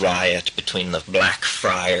the riot between the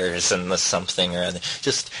Blackfriars and the something or other.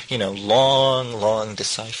 Just, long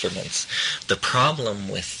decipherments. The problem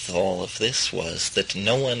with all of this was that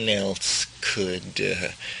no one else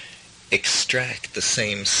could extract the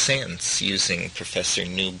same sense using Professor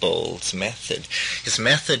Newbold's method. His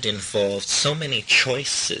method involved so many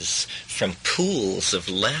choices from pools of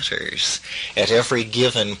letters at every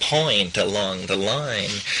given point along the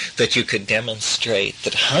line that you could demonstrate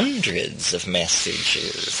that hundreds of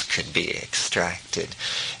messages could be extracted.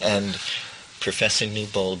 And Professor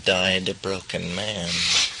Newbold died a broken man.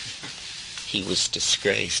 He was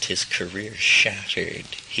disgraced, his career shattered.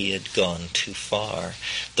 He had gone too far.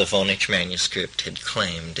 The Vonich manuscript had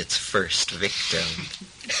claimed its first victim.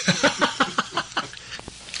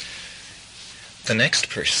 The next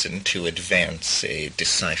person to advance a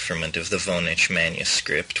decipherment of the Vonich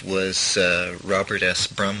manuscript was Robert S.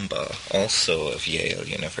 Brumbaugh, also of Yale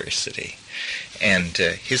University. And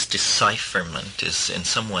his decipherment is in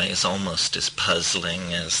some ways almost as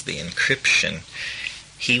puzzling as the encryption.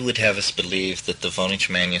 He would have us believe that the Vonich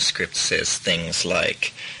manuscript says things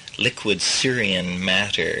like liquid Syrian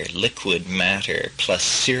matter plus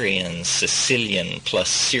Syrian, Sicilian plus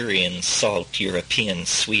Syrian salt, European,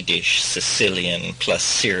 Swedish, Sicilian plus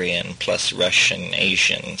Syrian plus Russian,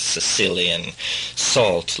 Asian, Sicilian,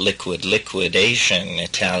 salt, liquid, Asian,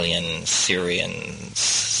 Italian, Syrian,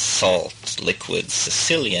 salt, liquid,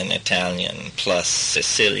 Sicilian, Italian plus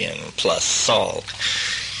Sicilian plus salt,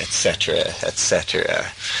 etc.,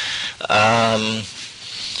 etc.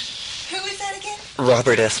 Who is that again?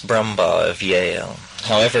 Robert S. Brumbaugh of Yale.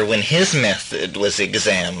 However, when his method was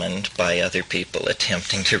examined by other people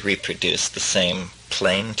attempting to reproduce the same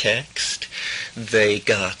plain text, they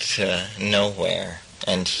got nowhere,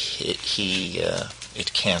 and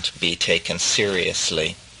it can't be taken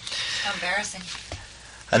seriously. How embarrassing.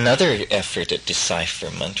 Another effort at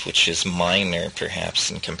decipherment, which is minor perhaps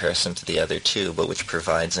in comparison to the other two, but which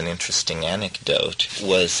provides an interesting anecdote,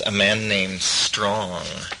 was a man named Strong,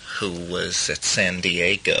 who was at San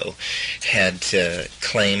Diego, had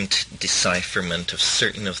claimed decipherment of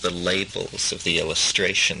certain of the labels of the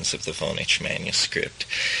illustrations of the Vonich manuscript.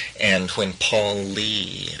 And when Paul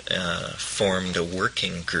Lee formed a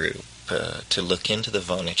working group to look into the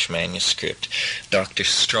Vonich manuscript, Dr.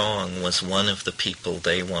 Strong was one of the people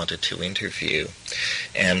they wanted to interview.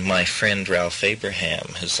 And my friend Ralph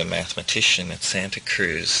Abraham, who's a mathematician at Santa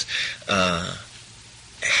Cruz,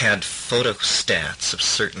 had photostats of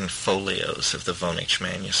certain folios of the Vonich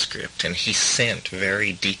manuscript, and he sent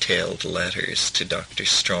very detailed letters to Dr.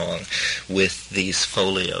 Strong with these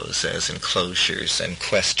folios as enclosures, and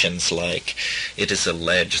questions like, it is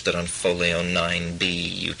alleged that on folio 9b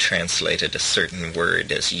you translated a certain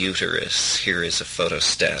word as uterus. Here is a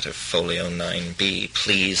photostat of folio 9b.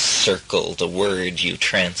 Please circle the word you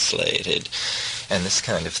translated, and this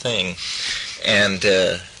kind of thing. And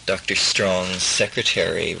Dr. Strong's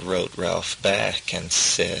secretary wrote Ralph back and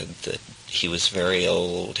said that he was very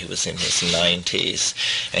old, he was in his 90s,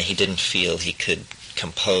 and he didn't feel he could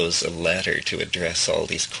compose a letter to address all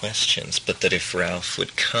these questions, but that if Ralph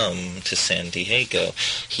would come to San Diego,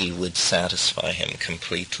 he would satisfy him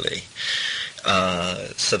completely.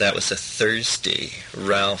 So that was a Thursday.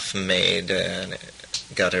 Ralph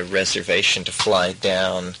got a reservation to fly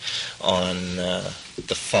down on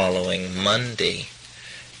the following Monday,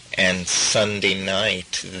 and Sunday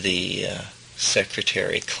night the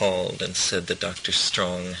secretary called and said that Dr.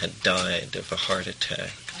 Strong had died of a heart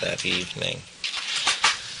attack that evening.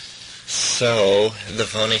 So the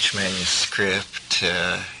Voynich manuscript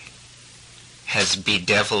has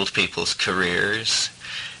bedeviled people's careers,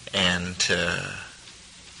 and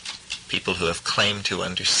people who have claimed to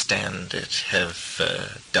understand it have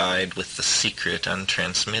died with the secret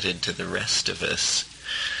untransmitted to the rest of us.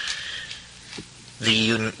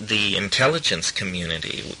 The intelligence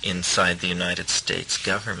community inside the United States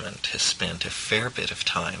government has spent a fair bit of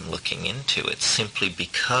time looking into it, simply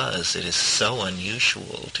because it is so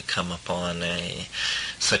unusual to come upon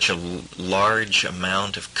such a large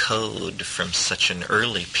amount of code from such an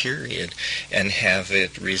early period and have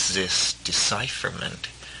it resist decipherment.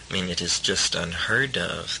 I mean, it is just unheard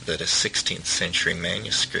of that a 16th century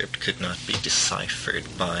manuscript could not be deciphered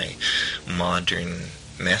by modern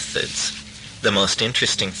methods. The most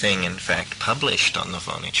interesting thing, in fact, published on the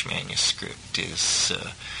Voynich manuscript is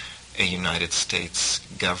a United States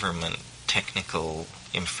government technical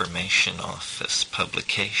information office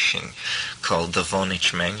publication called The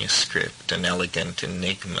Voynich Manuscript, An Elegant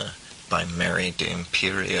Enigma by Mary de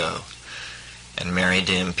Imperio. And Mary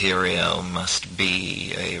de Imperio must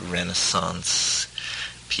be a Renaissance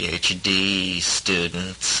PhD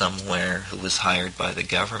student somewhere who was hired by the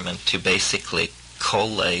government to basically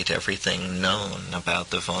collate everything known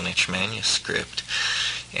about the Voynich manuscript.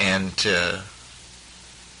 And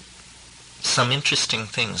some interesting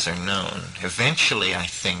things are known. Eventually, I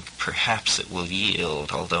think, perhaps it will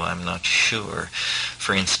yield, although I'm not sure.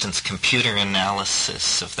 For instance, computer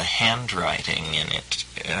analysis of the handwriting in it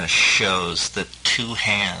shows that two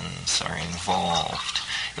hands are involved.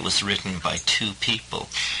 It was written by two people.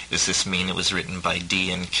 Does this mean it was written by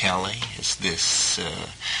Dee and Kelly? Is this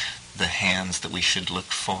the hands that we should look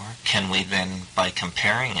for? Can we then, by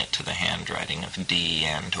comparing it to the handwriting of Dee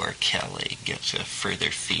and or Kelly, get a further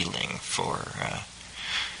feeling for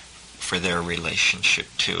their relationship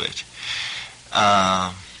to it?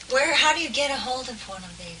 How do you get a hold of one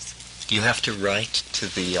of these? You have to write to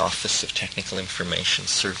the Office of Technical Information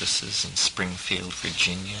Services in Springfield,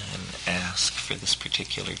 Virginia, and ask for this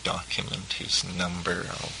particular document, whose number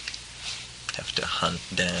I'll have to hunt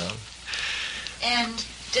down. And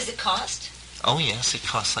does it cost? Oh yes, it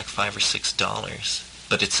costs like $5 or $6.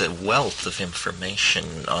 But it's a wealth of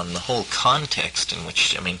information on the whole context in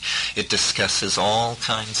which, I mean, it discusses all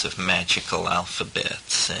kinds of magical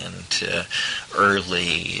alphabets and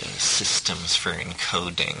early systems for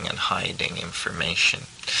encoding and hiding information.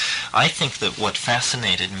 I think that what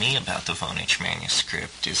fascinated me about the Voynich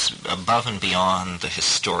manuscript is above and beyond the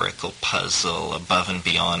historical puzzle, above and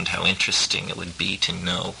beyond how interesting it would be to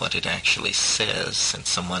know what it actually says, since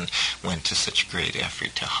someone went to such great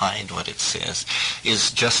effort to hide what it says,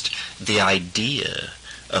 is just the idea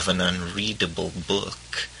of an unreadable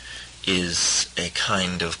book is a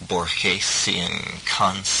kind of Borgesian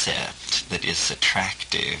concept that is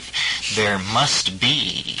attractive. There must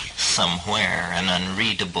be somewhere an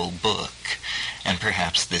unreadable book, and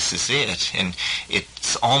perhaps this is it. And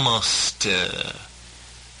it's almost,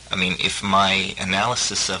 if my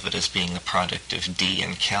analysis of it as being a product of Dee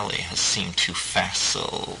and Kelly has seemed too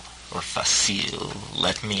facile or facile,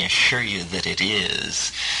 let me assure you that it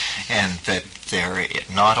is, and that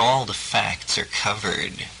not all the facts are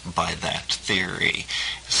covered by that theory.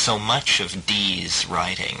 So much of Dee's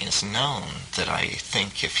writing is known that I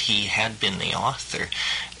think if he had been the author,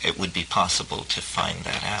 it would be possible to find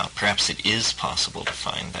that out. Perhaps it is possible to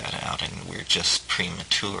find that out, and we're just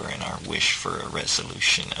premature in our wish for a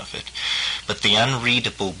resolution of it. But the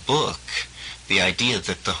unreadable book, the idea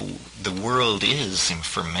that the world is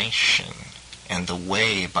information, and the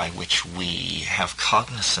way by which we have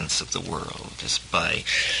cognizance of the world is by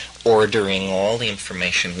ordering all the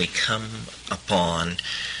information we come upon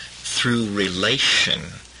through relation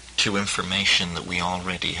to information that we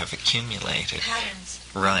already have accumulated. Patterns.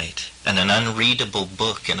 Right. And an unreadable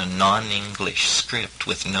book in a non-English script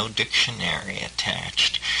with no dictionary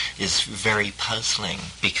attached is very puzzling,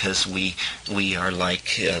 because we are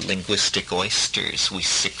like linguistic oysters. We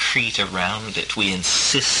secrete around it. We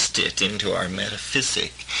insist it into our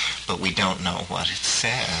metaphysic, but we don't know what it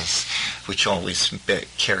says, which always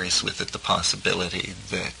carries with it the possibility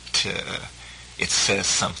that it says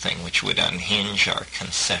something which would unhinge our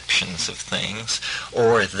conceptions of things,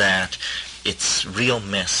 or that its real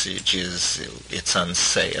message is its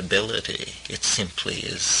unsayability. It simply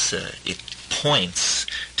is, it points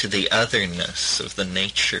to the otherness of the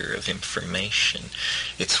nature of information.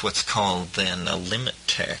 It's what's called then a limit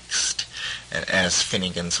text, as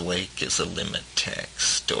Finnegan's Wake is a limit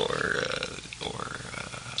text, or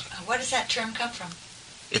Where does that term come from?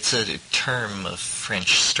 it's a term of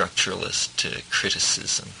French structuralist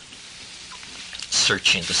criticism.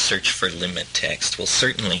 The search for limit text. Well,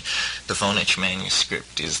 certainly the Voynich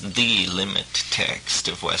manuscript is the limit text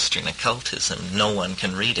of Western occultism. No one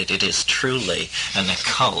can read it. It is truly an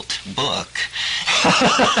occult book.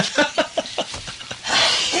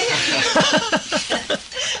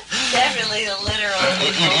 Definitely a literal.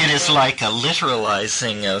 It is like a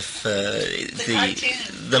literalizing of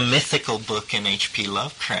the mythical book in H.P.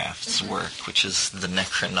 Lovecraft's work, which is the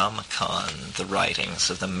Necronomicon, the writings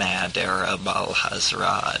of the mad Arab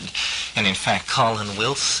al-Hazrad. And in fact, Colin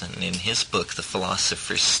Wilson, in his book, The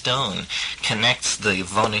Philosopher's Stone, connects the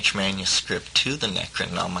Voynich manuscript to the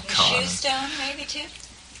Necronomicon. The Shoe Stone, maybe, too?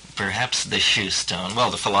 Perhaps the Shoe Stone.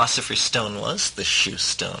 Well, the Philosopher's Stone was the Shoe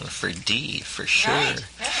Stone for D, for sure. Right.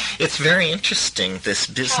 It's very interesting, this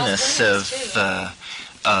business of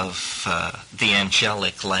the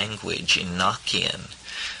angelic language Enochian,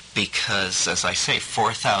 because, as I say,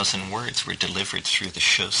 4,000 words were delivered through the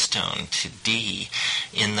Shoe Stone to D.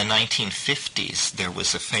 In the 1950s, there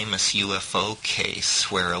was a famous UFO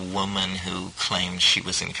case where a woman who claimed she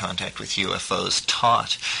was in contact with UFOs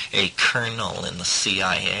taught a colonel in the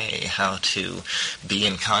CIA how to be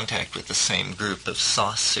in contact with the same group of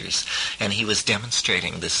saucers. And he was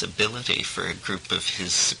demonstrating this ability for a group of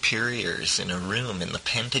his superiors in a room in the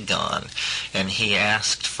Pentagon. And he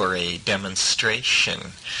asked for a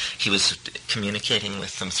demonstration. He was communicating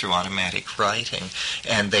with them through automatic writing,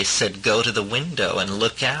 and they said, go to the window and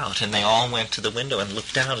look out. And they all went to the window and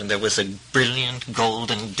looked out, and there was a brilliant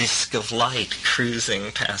golden disk of light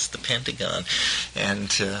cruising past the Pentagon. And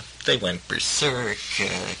they went berserk,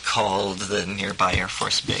 called the nearby Air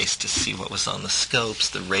Force Base to see what was on the scopes.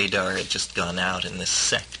 The radar had just gone out in this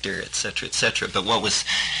sector, etc., etc. But what was,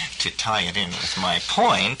 to tie it in with my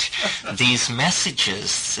point, these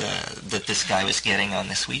messages that this guy was getting on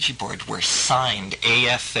this Ouija board were signed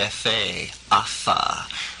AFFA, AFA,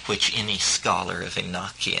 which any scholar of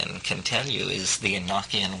Enochian can tell you is the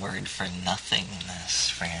Enochian word for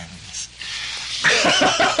nothingness, friends.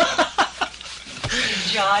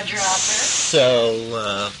 Jaw dropper.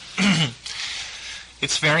 So,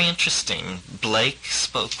 it's very interesting. Blake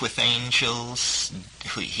spoke with angels.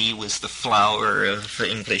 He was the flower of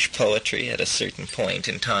English poetry at a certain point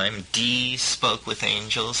in time. Dee spoke with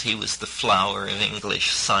angels. He was the flower of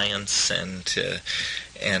English science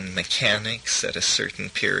and mechanics at a certain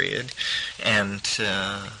period. And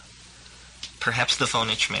perhaps the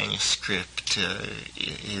Voynich manuscript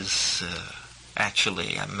is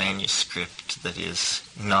actually a manuscript that is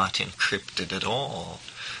not encrypted at all,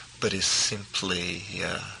 but is simply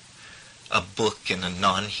a book in a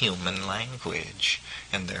non-human language,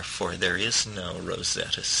 and therefore there is no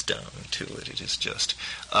Rosetta Stone to it. It is just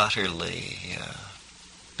utterly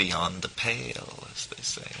beyond the pale, as they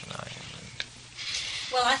say in Ireland.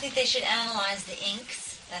 Well, I think they should analyze the inks.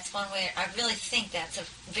 That's one way. I really think that's a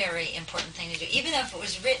very important thing to do. Even though if it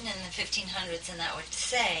was written in the 1500s, and that would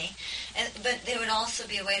say, but there would also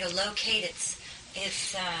be a way to locate its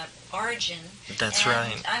origin. That's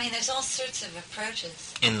right. I mean, there's all sorts of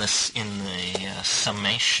approaches. In the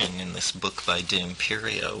summation in this book by De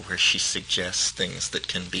Imperio, where she suggests things that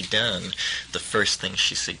can be done, the first thing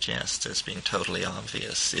she suggests, as being totally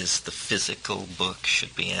obvious, is the physical book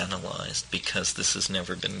should be analyzed, because this has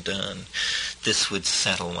never been done. This would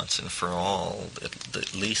settle once and for all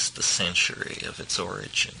at least the century of its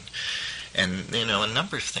origin. And, a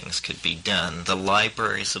number of things could be done. The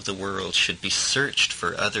libraries of the world should be searched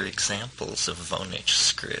for other examples of Voynich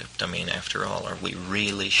script. I mean, after all, are we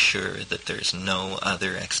really sure that there's no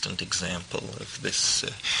other extant example of this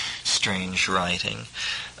strange writing?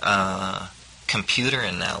 Computer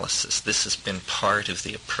analysis, this has been part of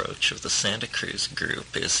the approach of the Santa Cruz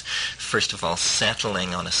group, is first of all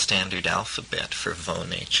settling on a standard alphabet for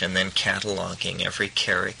Voynich, and then cataloging every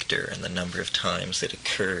character and the number of times it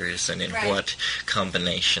occurs and in what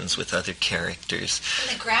combinations with other characters.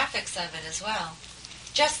 And the graphics of it as well.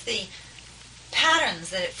 Just the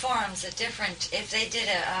patterns that it forms at different, if they did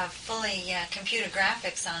a fully computer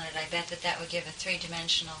graphics on it, I bet that would give a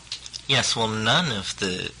three-dimensional. Yes, well, none of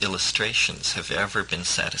the illustrations have ever been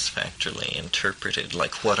satisfactorily interpreted.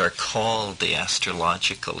 Like what are called the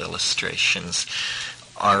astrological illustrations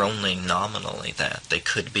are only nominally that. They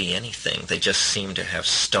could be anything. They just seem to have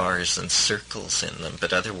stars and circles in them,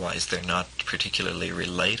 but otherwise they're not particularly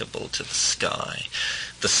relatable to the sky.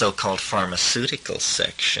 The so-called pharmaceutical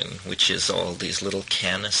section, which is all these little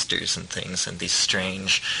canisters and things, and these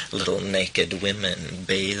strange little naked women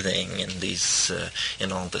bathing in these,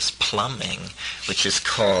 in all this plumbing, which is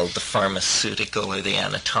called the pharmaceutical or the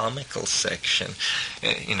anatomical section,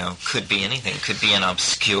 could be anything. Could be an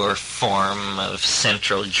obscure form of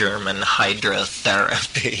Central German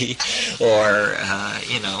hydrotherapy, or,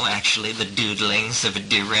 actually the doodlings of a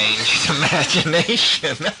deranged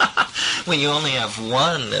imagination. When you only have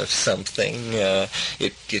one of something,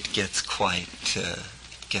 it gets quite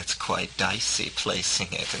dicey placing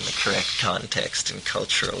it in the correct context in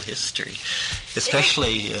cultural history,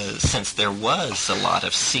 especially since there was a lot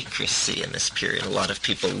of secrecy in this period, a lot of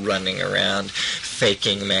people running around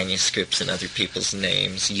faking manuscripts in other people's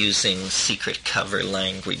names, using secret cover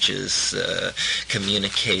languages,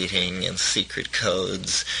 communicating in secret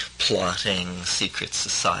codes, plotting secret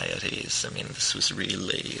societies. I mean, this was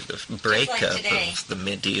really the breakup of the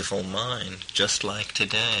medieval mind, just like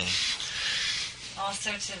today. All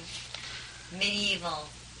sorts of medieval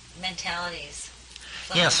mentalities.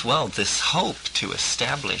 Yes, well, this hope to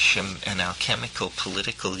establish an alchemical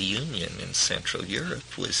political union in Central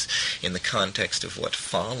Europe was, in the context of what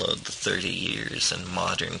followed the 30 years and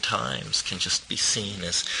modern times, can just be seen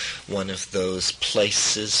as one of those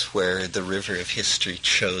places where the river of history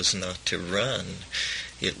chose not to run.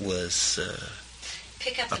 It was a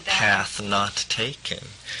path not taken.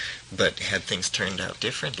 But had things turned out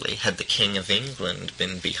differently, had the King of England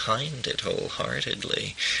been behind it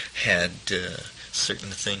wholeheartedly, had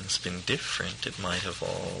certain things been different, it might have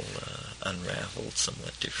all unraveled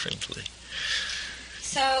somewhat differently.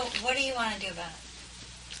 So, what do you want to do about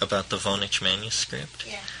it? About the Vonich manuscript?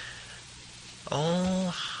 Yeah.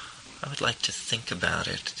 Oh, I would like to think about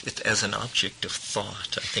it as an object of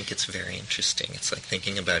thought. I think it's very interesting. It's like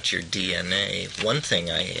thinking about your DNA. One thing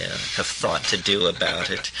I have thought to do about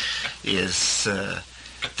it is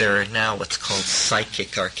there are now what's called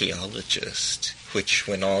psychic archaeologists, which,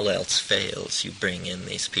 when all else fails, you bring in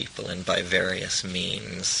these people, and by various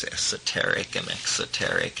means, esoteric and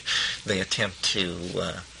exoteric, they attempt to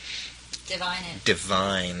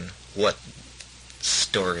divine what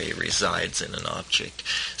story resides in an object.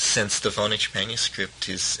 Since the Vonich manuscript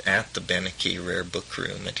is at the Beneke Rare Book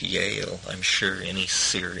Room at Yale, I'm sure any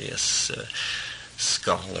serious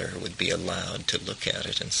scholar would be allowed to look at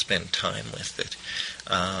it and spend time with it.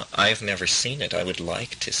 I've never seen it. I would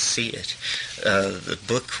like to see it. The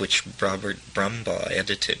book which Robert Brumbaugh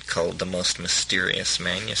edited, called The Most Mysterious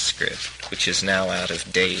Manuscript, which is now out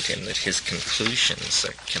of date in that his conclusions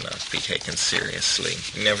cannot be taken seriously.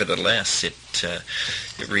 Nevertheless, it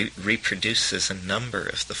reproduces a number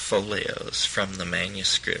of the folios from the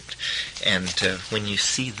manuscript, and when you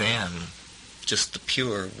see them, just the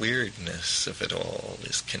pure weirdness of it all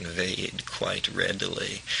is conveyed quite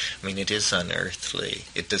readily. I mean, it is unearthly.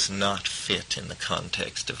 It does not fit in the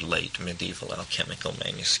context of late medieval alchemical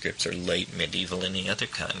manuscripts or late medieval any other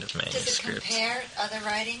kind of manuscripts. Does it compare other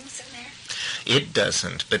writings in there? It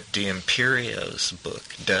doesn't, but D'Imperio's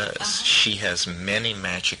book does. Uh-huh. She has many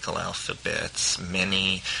magical alphabets,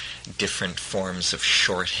 many different forms of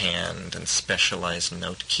shorthand and specialized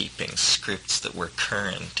note-keeping scripts that were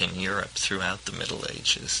current in Europe throughout the Middle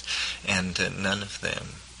Ages, and none of them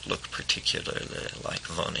look particularly like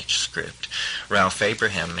Vonich script. Ralph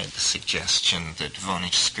Abraham made the suggestion that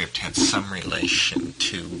Vonich script had some relation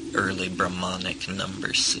to early Brahmanic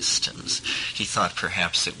number systems. He thought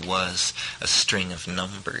perhaps it was a string of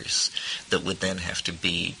numbers that would then have to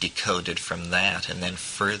be decoded from that and then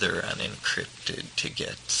further unencrypted to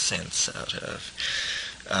get sense out of.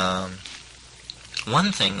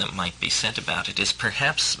 One thing that might be said about it is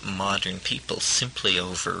perhaps modern people simply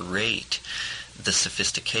overrate the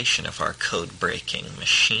sophistication of our code-breaking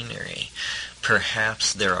machinery.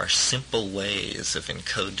 Perhaps there are simple ways of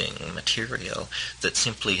encoding material that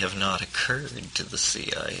simply have not occurred to the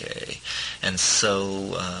CIA. And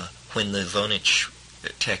so when the Vonich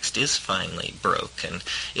text is finally broken,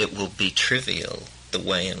 it will be trivial, the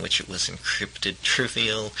way in which it was encrypted,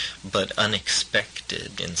 trivial but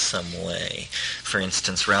unexpected in some way. For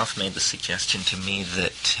instance, Ralph made the suggestion to me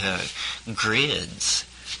that grids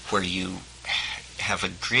where you have a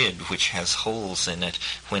grid which has holes in it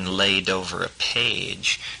when laid over a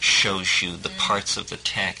page, shows you the parts of the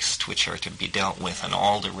text which are to be dealt with, and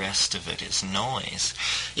all the rest of it is noise.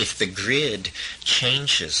 If the grid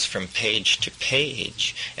changes from page to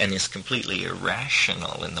page and is completely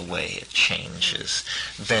irrational in the way it changes,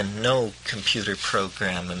 then no computer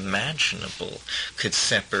program imaginable could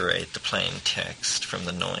separate the plain text from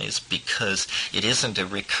the noise, because it isn't a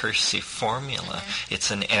recursive formula.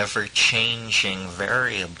 It's an ever-changing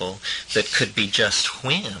variable that could be just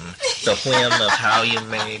whim, the whim of how you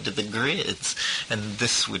made the grids. And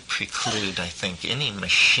this would preclude, I think, any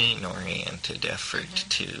machine-oriented effort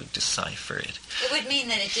to decipher it. It would mean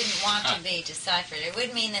that it didn't want to be deciphered. It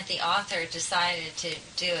would mean that the author decided to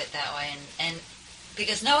do it that way, and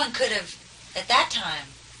because no one could have, at that time,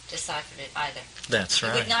 deciphered it either. That's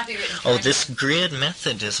right. It would not be written for this grid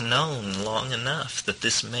method is known long enough that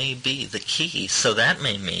this may be the key. So that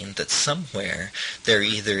may mean that somewhere there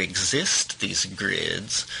either exist these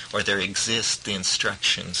grids or there exist the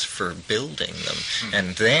instructions for building them.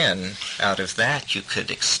 And then, out of that, you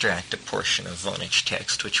could extract a portion of Voynich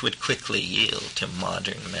text which would quickly yield to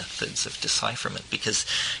modern methods of decipherment, because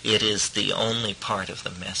it is the only part of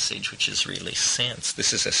the message which is really sensed.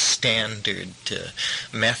 This is a standard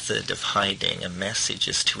method of hiding a message,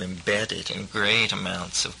 is to embed it in great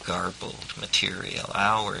amounts of garbled material,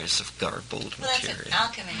 hours of garbled material. That's what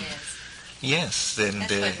alchemy is. Yes, then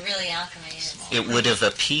that's what really alchemy is. It would have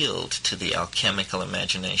appealed to the alchemical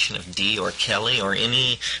imagination of Dee or Kelly or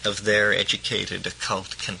any of their educated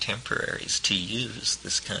occult contemporaries to use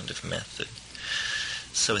this kind of method.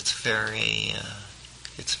 So it's very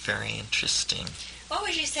interesting. What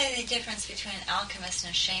would you say the difference between an alchemist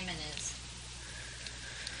and a shaman is?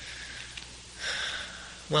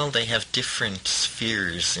 Well, they have different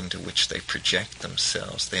spheres into which they project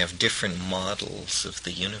themselves. They have different models of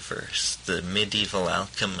the universe. The medieval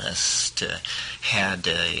alchemist had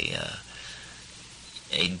a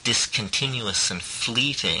discontinuous and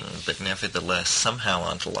fleeting, but nevertheless somehow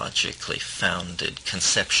ontologically founded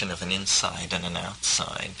conception of an inside and an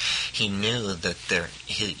outside. He knew that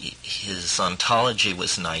his ontology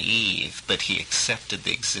was naive, but he accepted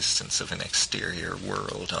the existence of an exterior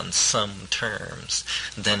world on some terms.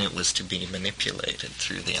 Then it was to be manipulated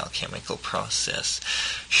through the alchemical process.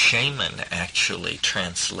 Shaman actually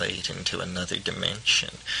translate into another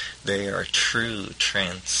dimension. They are true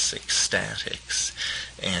trance ecstatics.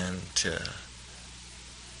 And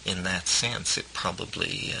in that sense, it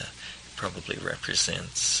probably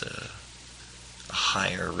represents a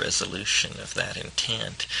higher resolution of that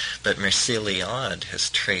intent. But Mircea has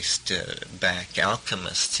traced back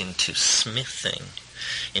alchemists into smithing,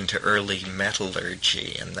 into early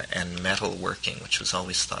metallurgy and metalworking, which was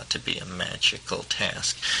always thought to be a magical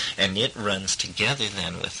task. And it runs together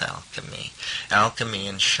then with alchemy. Alchemy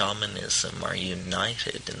and shamanism are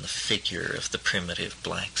united in the figure of the primitive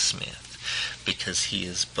blacksmith, because he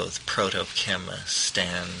is both proto-chemist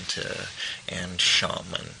and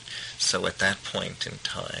shaman. So at that point in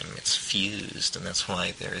time, it's fused, and that's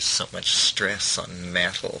why there is so much stress on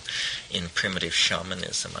metal in primitive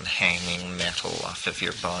shamanism, on hanging metal off of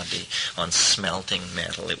your body, on smelting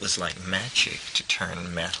metal. It was like magic to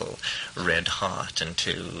turn metal red hot and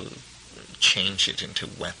to change it into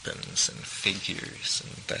weapons and figures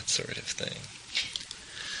and that sort of thing.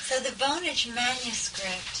 So the Voynich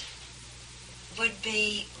manuscript would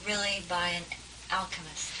be really by an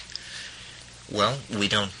alchemist. Well, we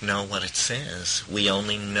don't know what it says. We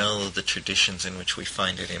only know the traditions in which we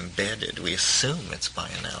find it embedded. We assume it's by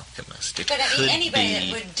an alchemist. But anybody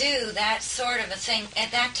that would do that sort of a thing at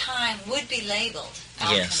that time would be labeled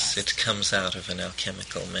alchemist. Yes, it comes out of an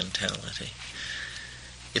alchemical mentality.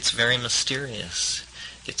 It's very mysterious.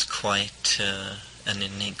 It's quite an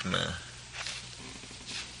enigma.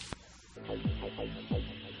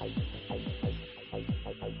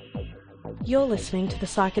 You're listening to the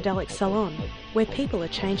Psychedelic Salon, where people are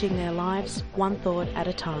changing their lives one thought at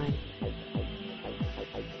a time.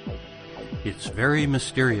 It's very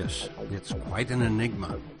mysterious. It's quite an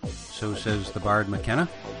enigma. So says the Bard McKenna.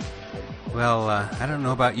 Well, I don't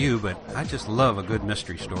know about you, but I just love a good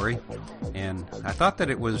mystery story. And I thought that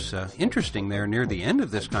it was interesting there near the end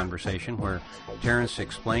of this conversation where Terence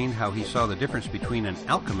explained how he saw the difference between an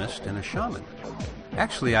alchemist and a shaman.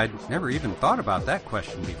 Actually, I'd never even thought about that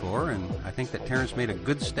question before, and I think that Terence made a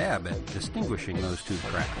good stab at distinguishing those two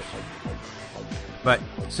crafts. But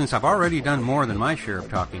since I've already done more than my share of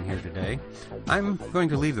talking here today, I'm going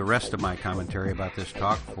to leave the rest of my commentary about this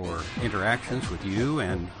talk for interactions with you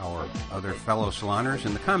and our other fellow saloners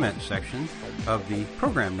in the comments section of the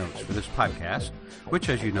program notes for this podcast, which,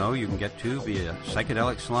 as you know, you can get to via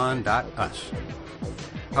psychedelicsalon.us.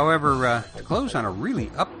 However, to close on a really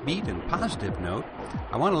upbeat and positive note,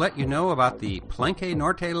 I want to let you know about the Palenque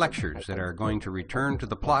Norte lectures that are going to return to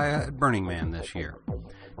the playa at Burning Man this year.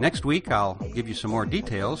 Next week, I'll give you some more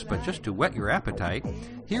details, but just to whet your appetite,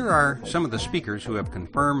 here are some of the speakers who have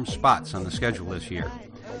confirmed spots on the schedule this year.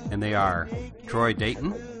 And they are Troy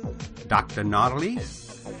Dayton, Dr.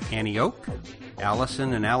 Nautilus, Annie Oak,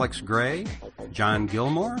 Allison and Alex Gray, John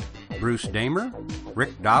Gilmore, Bruce Damer,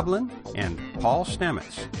 Rick Doblin, and Paul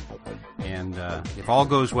Stamets. And if all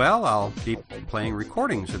goes well, I'll be playing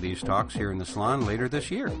recordings of these talks here in the salon later this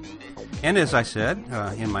year. And as I said,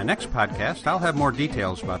 in my next podcast, I'll have more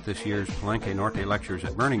details about this year's Palenque Norte lectures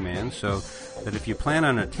at Burning Man, so that if you plan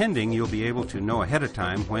on attending, you'll be able to know ahead of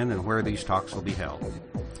time when and where these talks will be held.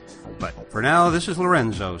 But for now, this is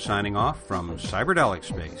Lorenzo signing off from Cyberdelic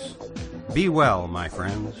Space. Be well, my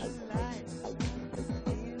friends.